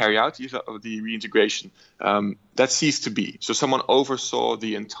those who carry out the reintegration, that ceased to be. So someone oversaw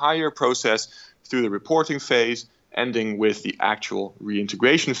the entire process through the reporting phase, ending with the actual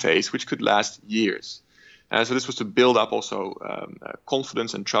reintegration phase, which could last years. So this was to build up also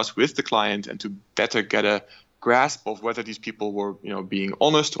confidence and trust with the client, and to better get a grasp of whether these people were being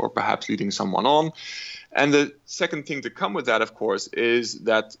honest or perhaps leading someone on. And the second thing to come with that, of course, is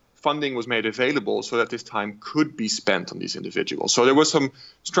that funding was made available so that this time could be spent on these individuals. So there were some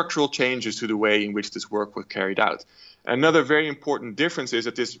structural changes to the way in which this work was carried out. Another very important difference is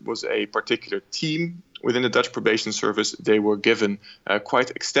that this was a particular team within the Dutch probation service. They were given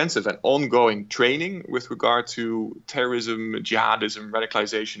quite extensive and ongoing training with regard to terrorism, jihadism,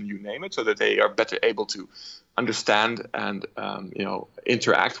 radicalization, you name it, so that they are better able to understand and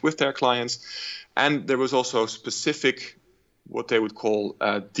interact with their clients. And there was also specific, what they would call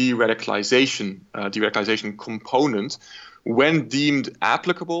de-radicalization component. When deemed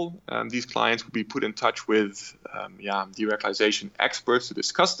applicable, these clients would be put in touch with de-radicalization experts to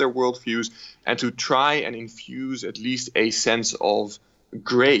discuss their worldviews and to try and infuse at least a sense of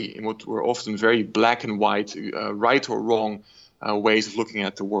gray in what were often very black and white, right or wrong ways of looking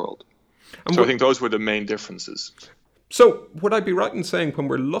at the world. So I think those were the main differences. So, would I be right in saying when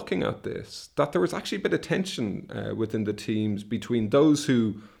we're looking at this that there was actually a bit of tension within the teams between those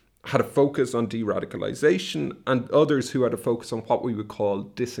who had a focus on de radicalization and others who had a focus on what we would call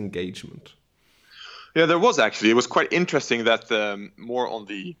disengagement? Yeah, there was actually. It was quite interesting that more on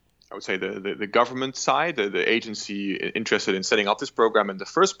the, I would say, the government side, the agency interested in setting up this program in the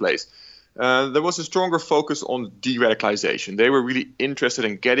first place, there was a stronger focus on de-radicalization. They were really interested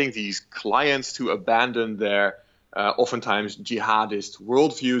in getting these clients to abandon their oftentimes jihadist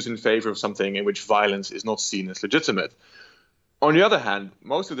worldviews in favor of something in which violence is not seen as legitimate. On the other hand,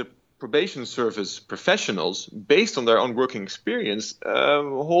 most of the probation service professionals, based on their own working experience,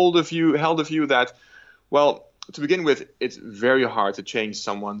 held a view that, well, to begin with, it's very hard to change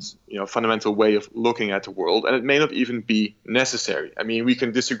someone's fundamental way of looking at the world, and it may not even be necessary. I mean, we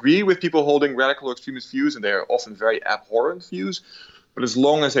can disagree with people holding radical or extremist views, and they are often very abhorrent views, but as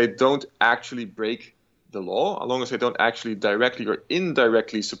long as they don't actually break the law, as long as they don't actually directly or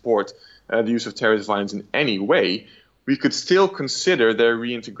indirectly support the use of terrorist violence in any way, we could still consider their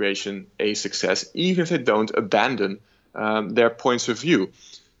reintegration a success, even if they don't abandon their points of view.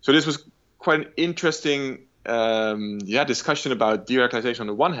 So this was quite an interesting discussion about de-radicalization on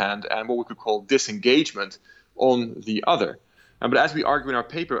the one hand and what we could call disengagement on the other. But as we argue in our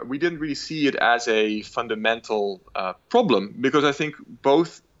paper, we didn't really see it as a fundamental problem, because I think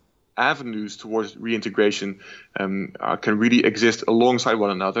both avenues towards reintegration can really exist alongside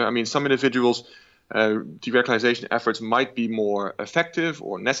one another. I mean, some individuals' de-radicalization efforts might be more effective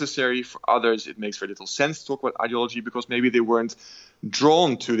or necessary. For others, it makes very little sense to talk about ideology because maybe they weren't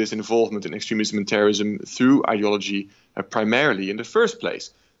drawn to this involvement in extremism and terrorism through ideology primarily in the first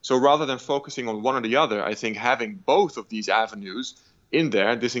place. So rather than focusing on one or the other, I think having both of these avenues in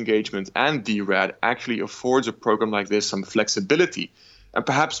there, disengagement and DRAD, actually affords a program like this some flexibility and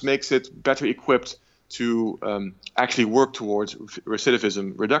perhaps makes it better equipped to actually work towards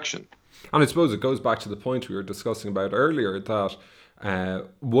recidivism reduction. And I suppose it goes back to the point we were discussing about earlier, that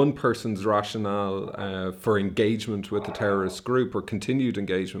one person's rationale for engagement with the terrorist group or continued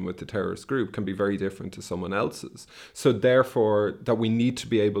engagement with the terrorist group can be very different to someone else's. So therefore, that we need to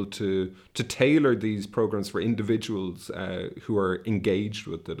be able to tailor these programs for individuals who are engaged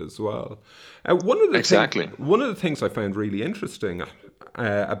with it as well. One of the things I found really interesting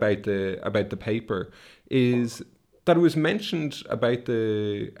about the paper is that it was mentioned about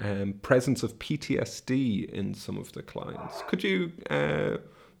the presence of PTSD in some of the clients. Did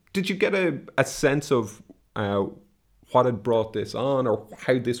you get a sense of what had brought this on or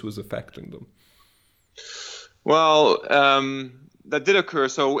how this was affecting them? Well, that did occur.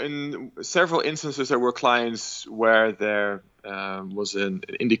 So in several instances, there were clients where there was an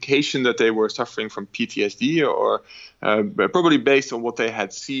indication that they were suffering from PTSD, or probably based on what they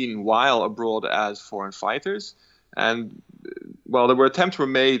had seen while abroad as foreign fighters. And well, there were attempts were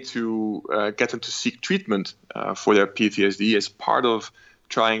made to get them to seek treatment for their PTSD as part of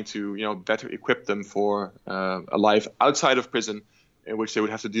trying to better equip them for a life outside of prison, in which they would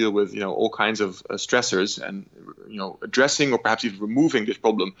have to deal with all kinds of stressors, and addressing or perhaps even removing this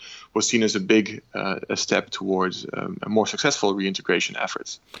problem was seen as a big a step towards a more successful reintegration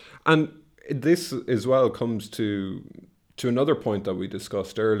efforts. And this as well comes to another point that we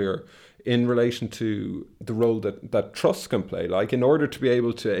discussed earlier in relation to the role that trust can play. Like, in order to be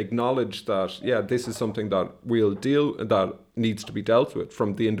able to acknowledge that, this is something that that needs to be dealt with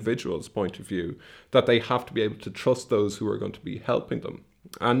from the individual's point of view, that they have to be able to trust those who are going to be helping them.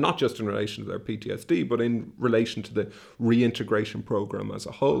 And not just in relation to their PTSD, but in relation to the reintegration program as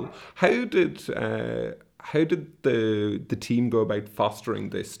a whole. How did the team go about fostering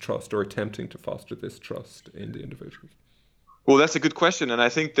this trust, or attempting to foster this trust in the individuals? Well, that's a good question, and I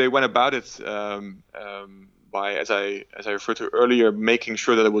think they went about it by, as I referred to earlier, making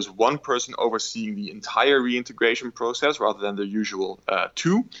sure that there was one person overseeing the entire reintegration process rather than the usual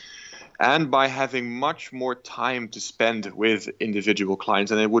two, and by having much more time to spend with individual clients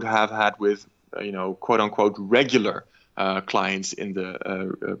than they would have had with, quote unquote, regular clients in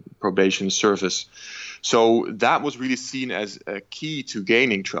the probation service. So that was really seen as a key to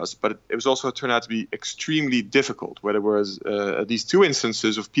gaining trust, but it was also turned out to be extremely difficult, where there was these two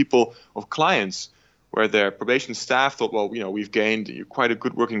instances of clients where their probation staff thought, well, we've gained quite a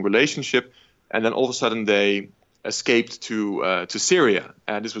good working relationship, and then all of a sudden they escaped to Syria.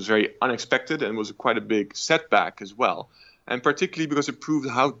 And this was very unexpected and was quite a big setback as well. And particularly because it proved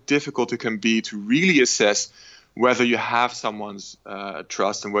how difficult it can be to really assess whether you have someone's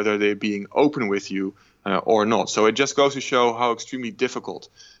trust and whether they're being open with you or not. So it just goes to show how extremely difficult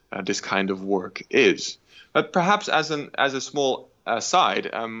this kind of work is. But perhaps as a small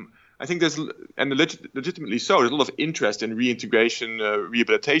aside, I think and legitimately so, there's a lot of interest in reintegration,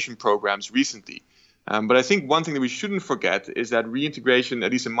 rehabilitation programs recently. But I think one thing that we shouldn't forget is that reintegration,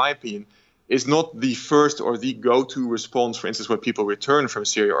 at least in my opinion, is not the first or the go-to response, for instance, when people return from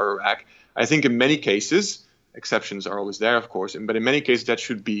Syria or Iraq. I think in many cases, exceptions are always there, of course, but in many cases that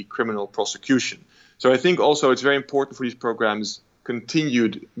should be criminal prosecution. So I think also it's very important for these programs'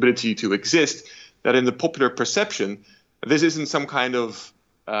 continued ability to exist, that in the popular perception, this isn't some kind of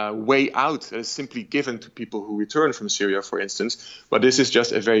way out that is simply given to people who return from Syria, for instance, but this is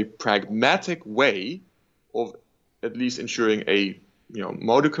just a very pragmatic way of at least ensuring a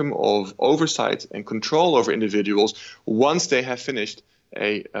modicum of oversight and control over individuals once they have finished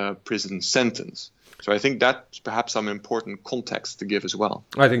a prison sentence. So I think that's perhaps some important context to give as well.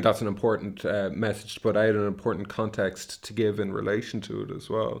 I think that's an important message to put out, an important context to give in relation to it as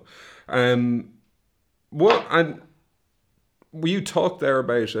well. You talked there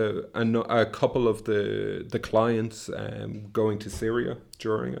about a couple of the clients going to Syria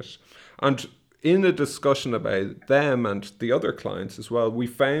during it. And in a discussion about them and the other clients as well, we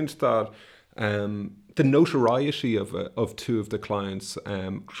found that the notoriety of two of the clients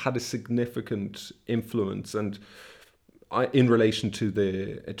had a significant influence and in relation to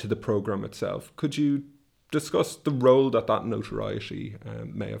the program itself. Could you discuss the role that notoriety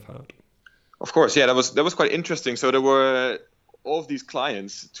may have had? Of course, yeah, that was quite interesting. So there were, of these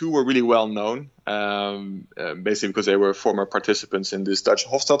clients, two were really well known, basically because they were former participants in this Dutch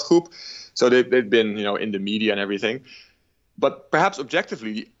Hofstadgroep. So they'd been, in the media and everything. But perhaps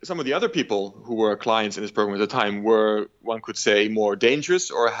objectively, some of the other people who were clients in this program at the time were, one could say, more dangerous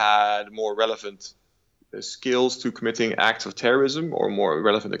or had more relevant skills to committing acts of terrorism or more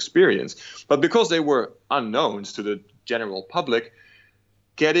relevant experience. But because they were unknowns to the general public,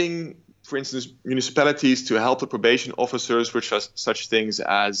 getting, for instance, municipalities to help the probation officers with such things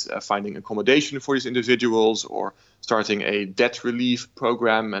as finding accommodation for these individuals or starting a debt relief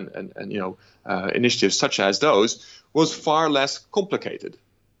program and initiatives such as those was far less complicated.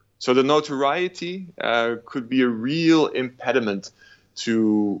 So the notoriety could be a real impediment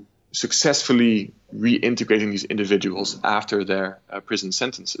to successfully reintegrating these individuals after their prison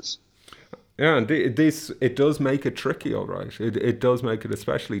sentences. Yeah, and it does make it tricky, all right. It does make it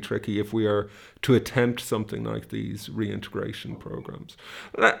especially tricky if we are to attempt something like these reintegration programs.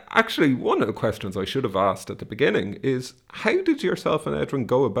 Actually, one of the questions I should have asked at the beginning is, how did yourself and Edwin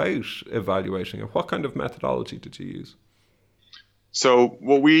go about evaluating it? What kind of methodology did you use? So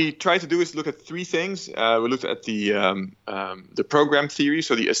what we tried to do is look at three things. We looked at the program theory,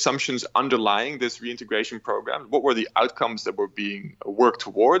 so the assumptions underlying this reintegration program. What were the outcomes that were being worked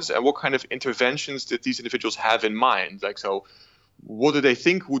towards, and what kind of interventions did these individuals have in mind? So what do they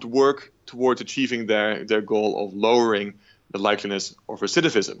think would work towards achieving their goal of lowering the likeliness of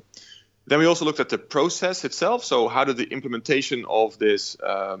recidivism? Then we also looked at the process itself. So how did the implementation of this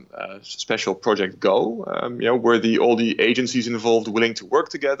special project go? Were all the agencies involved willing to work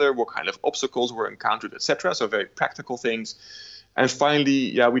together? What kind of obstacles were encountered, etc.? So very practical things. And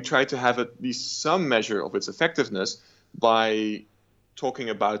finally, we tried to have at least some measure of its effectiveness by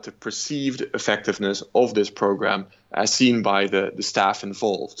talking about the perceived effectiveness of this program as seen by the staff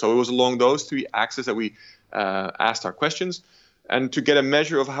involved. So it was along those three axes that we asked our questions. And to get a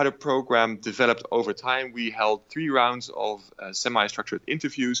measure of how the program developed over time, we held 3 rounds of semi-structured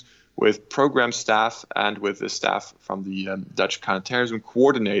interviews with program staff and with the staff from the Dutch counterterrorism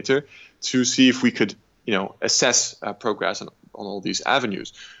coordinator to see if we could, assess progress on all these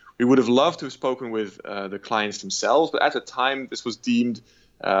avenues. We would have loved to have spoken with the clients themselves, but at the time, this was deemed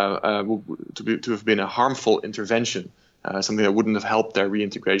to have been a harmful intervention, something that wouldn't have helped their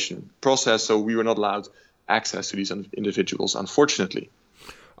reintegration process. So we were not allowed access to these individuals, unfortunately.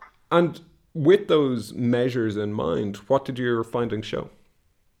 And with those measures in mind, what did your findings show?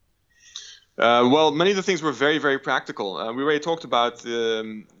 Well, many of the things were very, very practical. We already talked about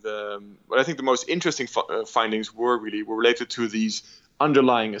what I think the most interesting findings were related to these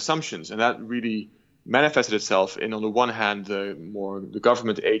underlying assumptions, and that really manifested itself in, on the one hand, the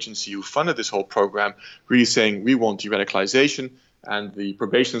government agency who funded this whole program really saying we want de-radicalization, and the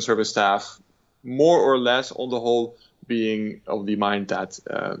probation service staff more or less on the whole being of the mind that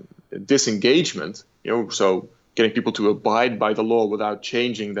disengagement, so getting people to abide by the law without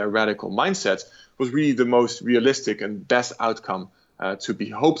changing their radical mindsets was really the most realistic and best outcome to be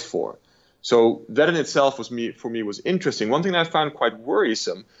hoped for. So that in itself was interesting. One thing I found quite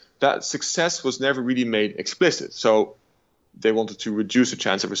worrisome, that success was never really made explicit. So they wanted to reduce the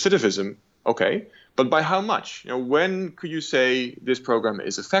chance of recidivism, okay, but by how much? When could you say this program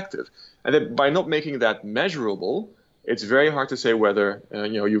is effective? And then by not making that measurable, it's very hard to say whether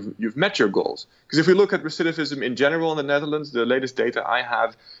you've met your goals. Because if we look at recidivism in general in the Netherlands, the latest data I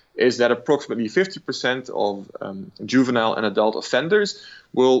have is that approximately 50% of juvenile and adult offenders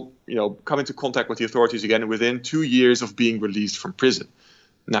will come into contact with the authorities again within 2 years of being released from prison.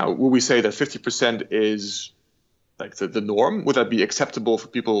 Now, will we say that 50% is like the norm? Would that be acceptable for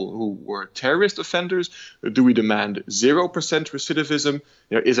people who were terrorist offenders? Or do we demand 0% recidivism?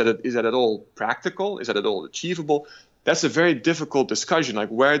 Is that at all practical? Is that at all achievable? That's a very difficult discussion. Like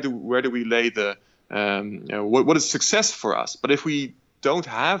where do we lay the what is success for us? But if we don't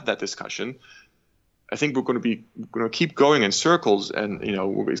have that discussion, I think we're going to keep going in circles, and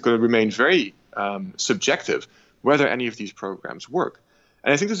it's going to remain very subjective whether any of these programs work.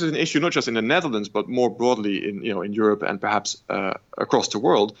 And I think this is an issue not just in the Netherlands, but more broadly in Europe and perhaps across the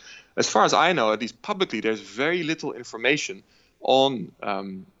world. As far as I know, at least publicly, there's very little information on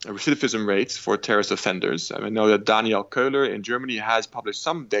recidivism rates for terrorist offenders. I know that Daniel Köhler in Germany has published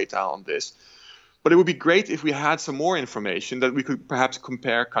some data on this. But it would be great if we had some more information that we could perhaps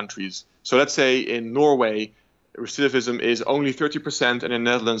compare countries. So let's say in Norway, recidivism is only 30%, and in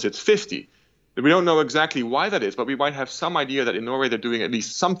the Netherlands it's 50%. We don't know exactly why that is, but we might have some idea that in Norway they're doing at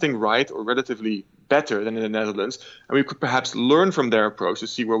least something right or relatively better than in the Netherlands. And we could perhaps learn from their approach to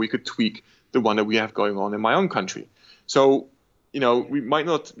see where we could tweak the one that we have going on in my own country. So, we might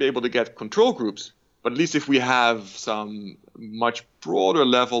not be able to get control groups, but at least if we have some much broader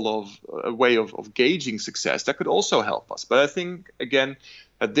level of a way of gauging success, that could also help us. But I think, again,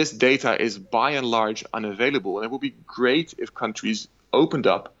 that this data is by and large unavailable. And it would be great if countries opened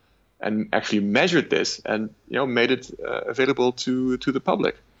up and actually measured this and made it available to the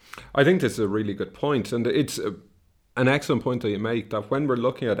public. I think this is a really good point. And it's an excellent point that you make, that when we're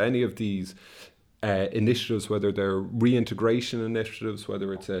looking at any of these initiatives, whether they're reintegration initiatives,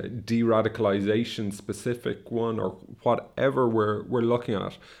 whether it's a de-radicalization specific one, or whatever we're looking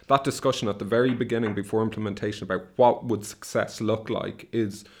at, that discussion at the very beginning before implementation about what would success look like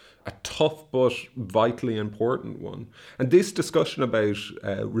is a tough but vitally important one. And this discussion about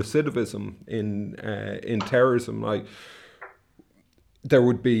recidivism in terrorism, there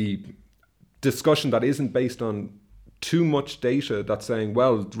would be discussion that isn't based on too much data that's saying,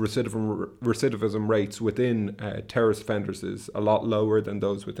 well, recidivism rates within terrorist offenders is a lot lower than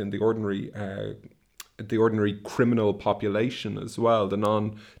those within the ordinary criminal population as well, the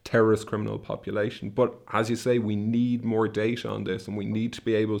non-terrorist criminal population. But as you say, we need more data on this, and we need to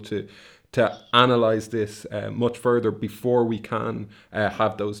be able to analyse this much further before we can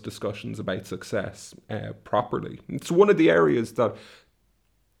have those discussions about success properly. It's one of the areas that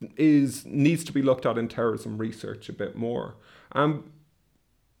needs to be looked at in terrorism research a bit more. And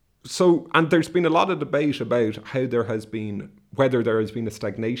there's been a lot of debate about whether there has been a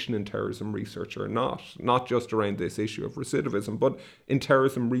stagnation in terrorism research or not just around this issue of recidivism, but in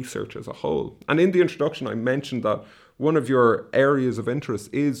terrorism research as a whole. And in the introduction, I mentioned that one of your areas of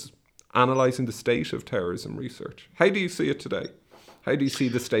interest is analysing the state of terrorism research. How do you see it today? How do you see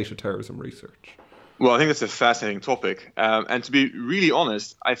the state of terrorism research? Well, I think that's a fascinating topic. And to be really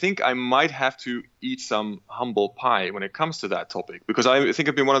honest, I think I might have to eat some humble pie when it comes to that topic, because I think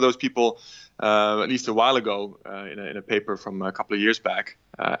I've been one of those people, at least a while ago, in a paper from a couple of years back,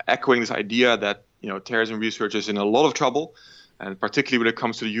 echoing this idea that terrorism research is in a lot of trouble, and particularly when it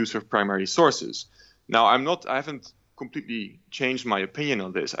comes to the use of primary sources. Now, I haven't completely changed my opinion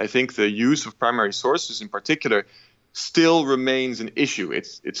on this. I think the use of primary sources in particular still remains an issue.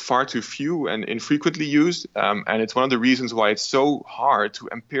 It's far too few and infrequently used, and it's one of the reasons why it's so hard to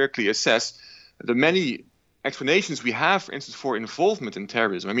empirically assess the many explanations we have, for instance, for involvement in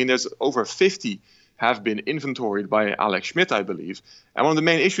terrorism. I mean, there's over 50 have been inventoried by Alex Schmidt, I believe. And one of the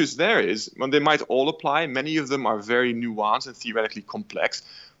main issues there is, when they might all apply, many of them are very nuanced and theoretically complex,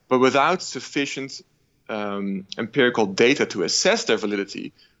 but without sufficient empirical data to assess their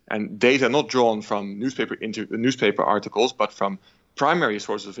validity, and data not drawn from newspaper articles, but from primary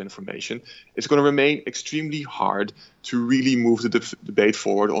sources of information, it's going to remain extremely hard to really move the debate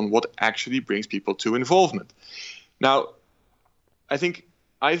forward on what actually brings people to involvement. Now, I think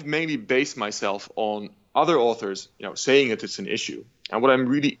I've mainly based myself on other authors, saying that it's an issue. And what I'm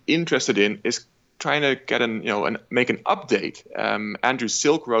really interested in is trying to get make an update. Andrew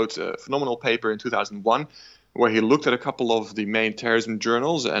Silk wrote a phenomenal paper in 2001 where he looked at a couple of the main terrorism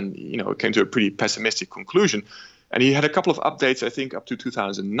journals and came to a pretty pessimistic conclusion. And he had a couple of updates, I think, up to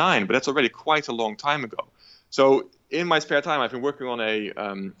 2009, but that's already quite a long time ago. So in my spare time, I've been working on a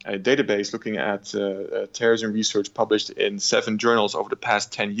database looking at terrorism research published in 7 journals over the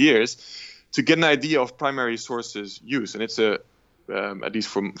past 10 years to get an idea of primary sources use. And it's a at least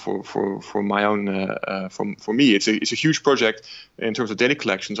for my own for me, it's a huge project in terms of data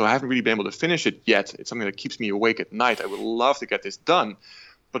collection. So I haven't really been able to finish it yet. It's something that keeps me awake at night. I would love to get this done,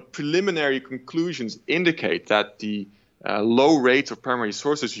 but preliminary conclusions indicate that the low rate of primary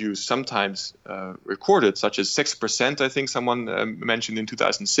sources use sometimes recorded, such as 6%, I think someone mentioned in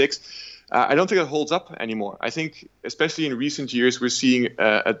 2006. I don't think that holds up anymore. I think, especially in recent years, we're seeing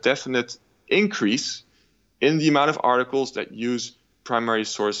a definite increase in the amount of articles that use primary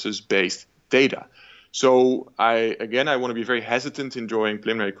sources-based data. So I want to be very hesitant in drawing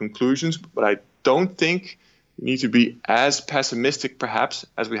preliminary conclusions, but I don't think we need to be as pessimistic, perhaps,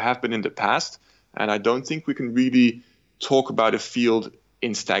 as we have been in the past. And I don't think we can really talk about a field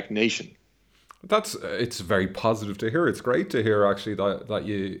in stagnation. It's very positive to hear. It's great to hear actually that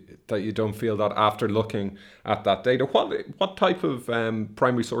you don't feel that after looking at that data. What type of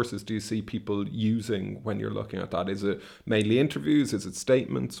primary sources do you see people using when you're looking at that? Is it mainly interviews? Is it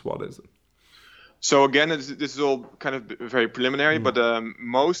statements? What is it? So again, this is all kind of very preliminary, but the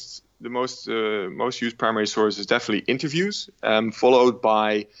most used primary source is definitely interviews, followed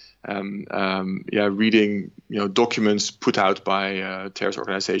by reading documents put out by terrorist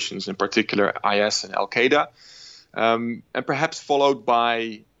organizations, in particular IS and Al Qaeda, and perhaps followed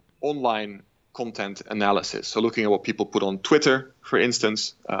by online content analysis. So looking at what people put on Twitter, for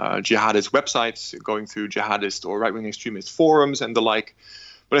instance, jihadist websites, going through jihadist or right-wing extremist forums and the like.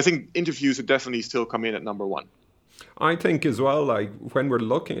 But I think interviews would definitely still come in at number one. I think as well, like when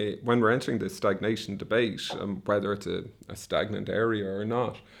we're entering this stagnation debate, whether it's a stagnant area or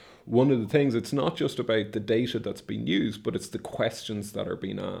not, one of the things, it's not just about the data that's being used, but it's the questions that are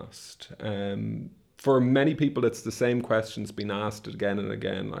being asked. For many people, it's the same questions being asked again and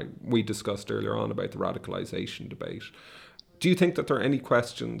again, like we discussed earlier on about the radicalization debate. Do you think that there are any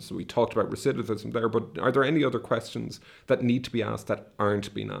questions, we talked about recidivism there, but are there any other questions that need to be asked that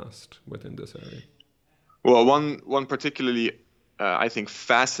aren't being asked within this area? Well, one particularly, I think,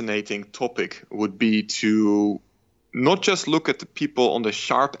 fascinating topic would be to not just look at the people on the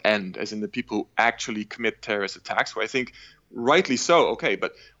sharp end, as in the people who actually commit terrorist attacks, who I think rightly so, okay,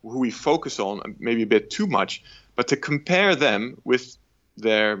 but who we focus on maybe a bit too much, but to compare them with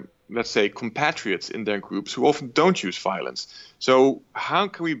their, let's say, compatriots in their groups who often don't use violence. So how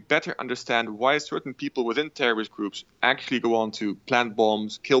can we better understand why certain people within terrorist groups actually go on to plant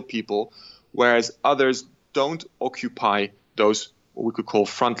bombs, kill people, whereas others don't occupy those what we could call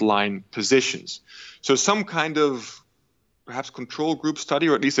frontline positions? So some kind of perhaps control group study,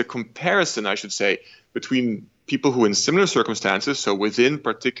 or at least a comparison, I should say, between people who in similar circumstances, so within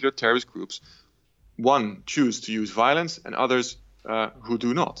particular terrorist groups, one, choose to use violence and others who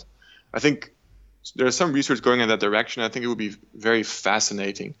do not. I think there's some research going in that direction. I think it would be very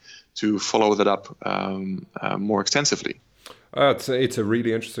fascinating to follow that up more extensively. It's a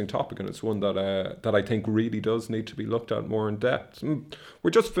really interesting topic, and it's one that I think really does need to be looked at more in depth.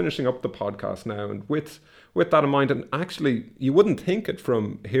 We're just finishing up the podcast now, and with that in mind, and actually you wouldn't think it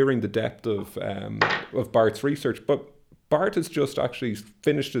from hearing the depth of Bart's research, but Bart has just actually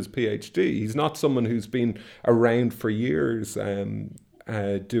finished his PhD. He's not someone who's been around for years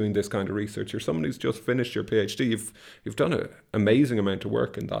doing this kind of research. You're someone who's just finished your PhD. You've done an amazing amount of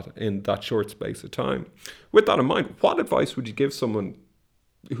work in that short space of time. With that in mind, what advice would you give someone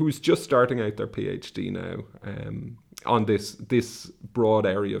who's just starting out their PhD now on this broad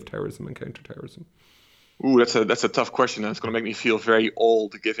area of terrorism and counterterrorism? Ooh, that's a tough question, and it's going to make me feel very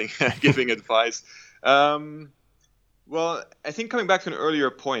old giving advice. Well, I think coming back to an earlier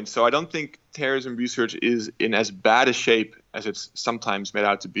point, so I don't think terrorism research is in as bad a shape as it's sometimes made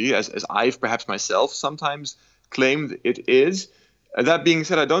out to be, as I've perhaps myself sometimes claimed it is. That being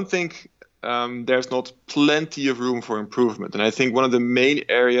said, I don't think there's not plenty of room for improvement. And I think one of the main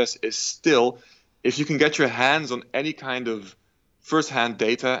areas is still, if you can get your hands on any kind of first-hand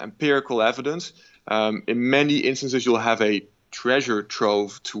data, empirical evidence, in many instances you'll have a treasure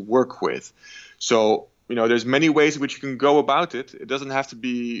trove to work with. So there's many ways in which you can go about it. It doesn't have to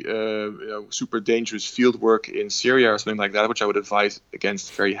be super dangerous field work in Syria or something like that, which I would advise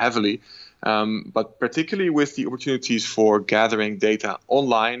against very heavily. But particularly with the opportunities for gathering data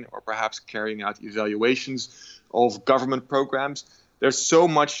online or perhaps carrying out evaluations of government programs, there's so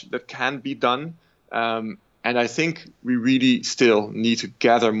much that can be done. And I think we really still need to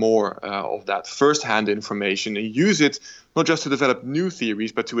gather more of that first-hand information and use it not just to develop new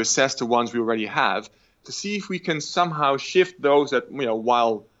theories, but to assess the ones we already have, to see if we can somehow shift those that,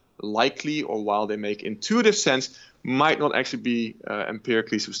 while likely or while they make intuitive sense, might not actually be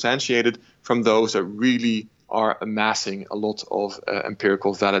empirically substantiated, from those that really are amassing a lot of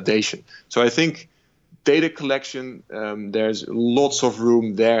empirical validation. So I think data collection, there's lots of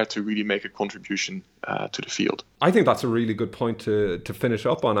room there to really make a contribution to the field. I think that's a really good point to finish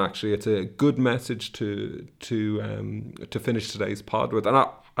up on. Actually, it's a good message to finish today's pod with, and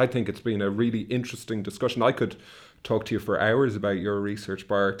I think it's been a really interesting discussion. I could talk to you for hours about your research,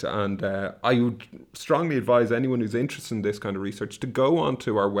 Bart, and I would strongly advise anyone who's interested in this kind of research to go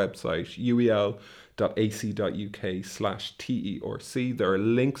onto our website, uel.ac.uk/TERC. There are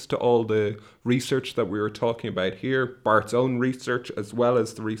links to all the research that we were talking about here, Bart's own research, as well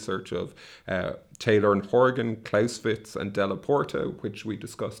as the research of Taylor and Horgan, Clausewitz and Della Porta, which we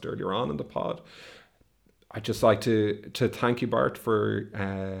discussed earlier on in the pod. I'd just like to thank you, Bart,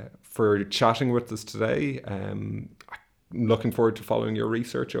 for chatting with us today. I'm looking forward to following your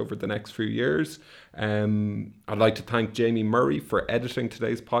research over the next few years. I'd like to thank Jamie Murray for editing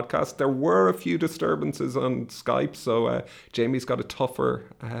today's podcast. There were a few disturbances on Skype, so Jamie's got a tougher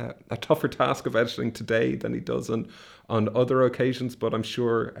task of editing today than he does on other occasions, but I'm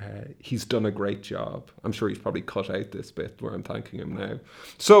sure he's done a great job. I'm sure he's probably cut out this bit where I'm thanking him now.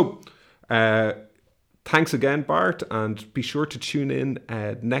 So, thanks again, Bart, and be sure to tune in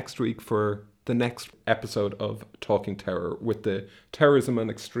next week for the next episode of Talking Terror with the Terrorism and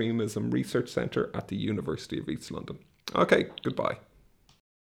Extremism Research Centre at the University of East London. Okay, goodbye.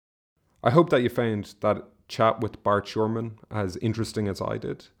 I hope that you found that chat with Bart Schuurman as interesting as I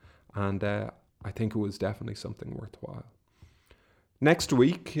did, and I think it was definitely something worthwhile. Next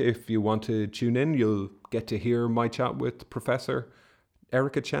week, if you want to tune in, you'll get to hear my chat with Professor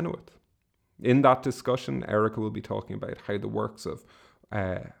Erica Chenoweth. In that discussion, Erica will be talking about how the works of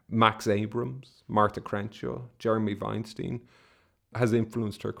Max Abrams, Martha Crenshaw, Jeremy Weinstein has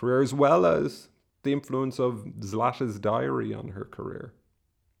influenced her career, as well as the influence of Zlata's diary on her career.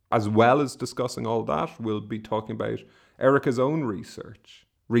 As well as discussing all that, we'll be talking about Erica's own research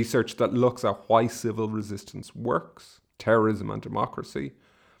that looks at why civil resistance works, terrorism and democracy,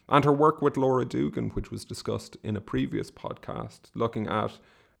 and her work with Laura Dugan, which was discussed in a previous podcast, looking at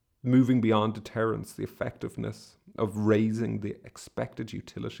moving beyond deterrence, the effectiveness of raising the expected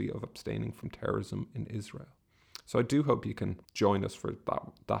utility of abstaining from terrorism in Israel. So I do hope you can join us for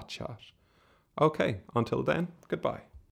that chat. Okay, until then, goodbye.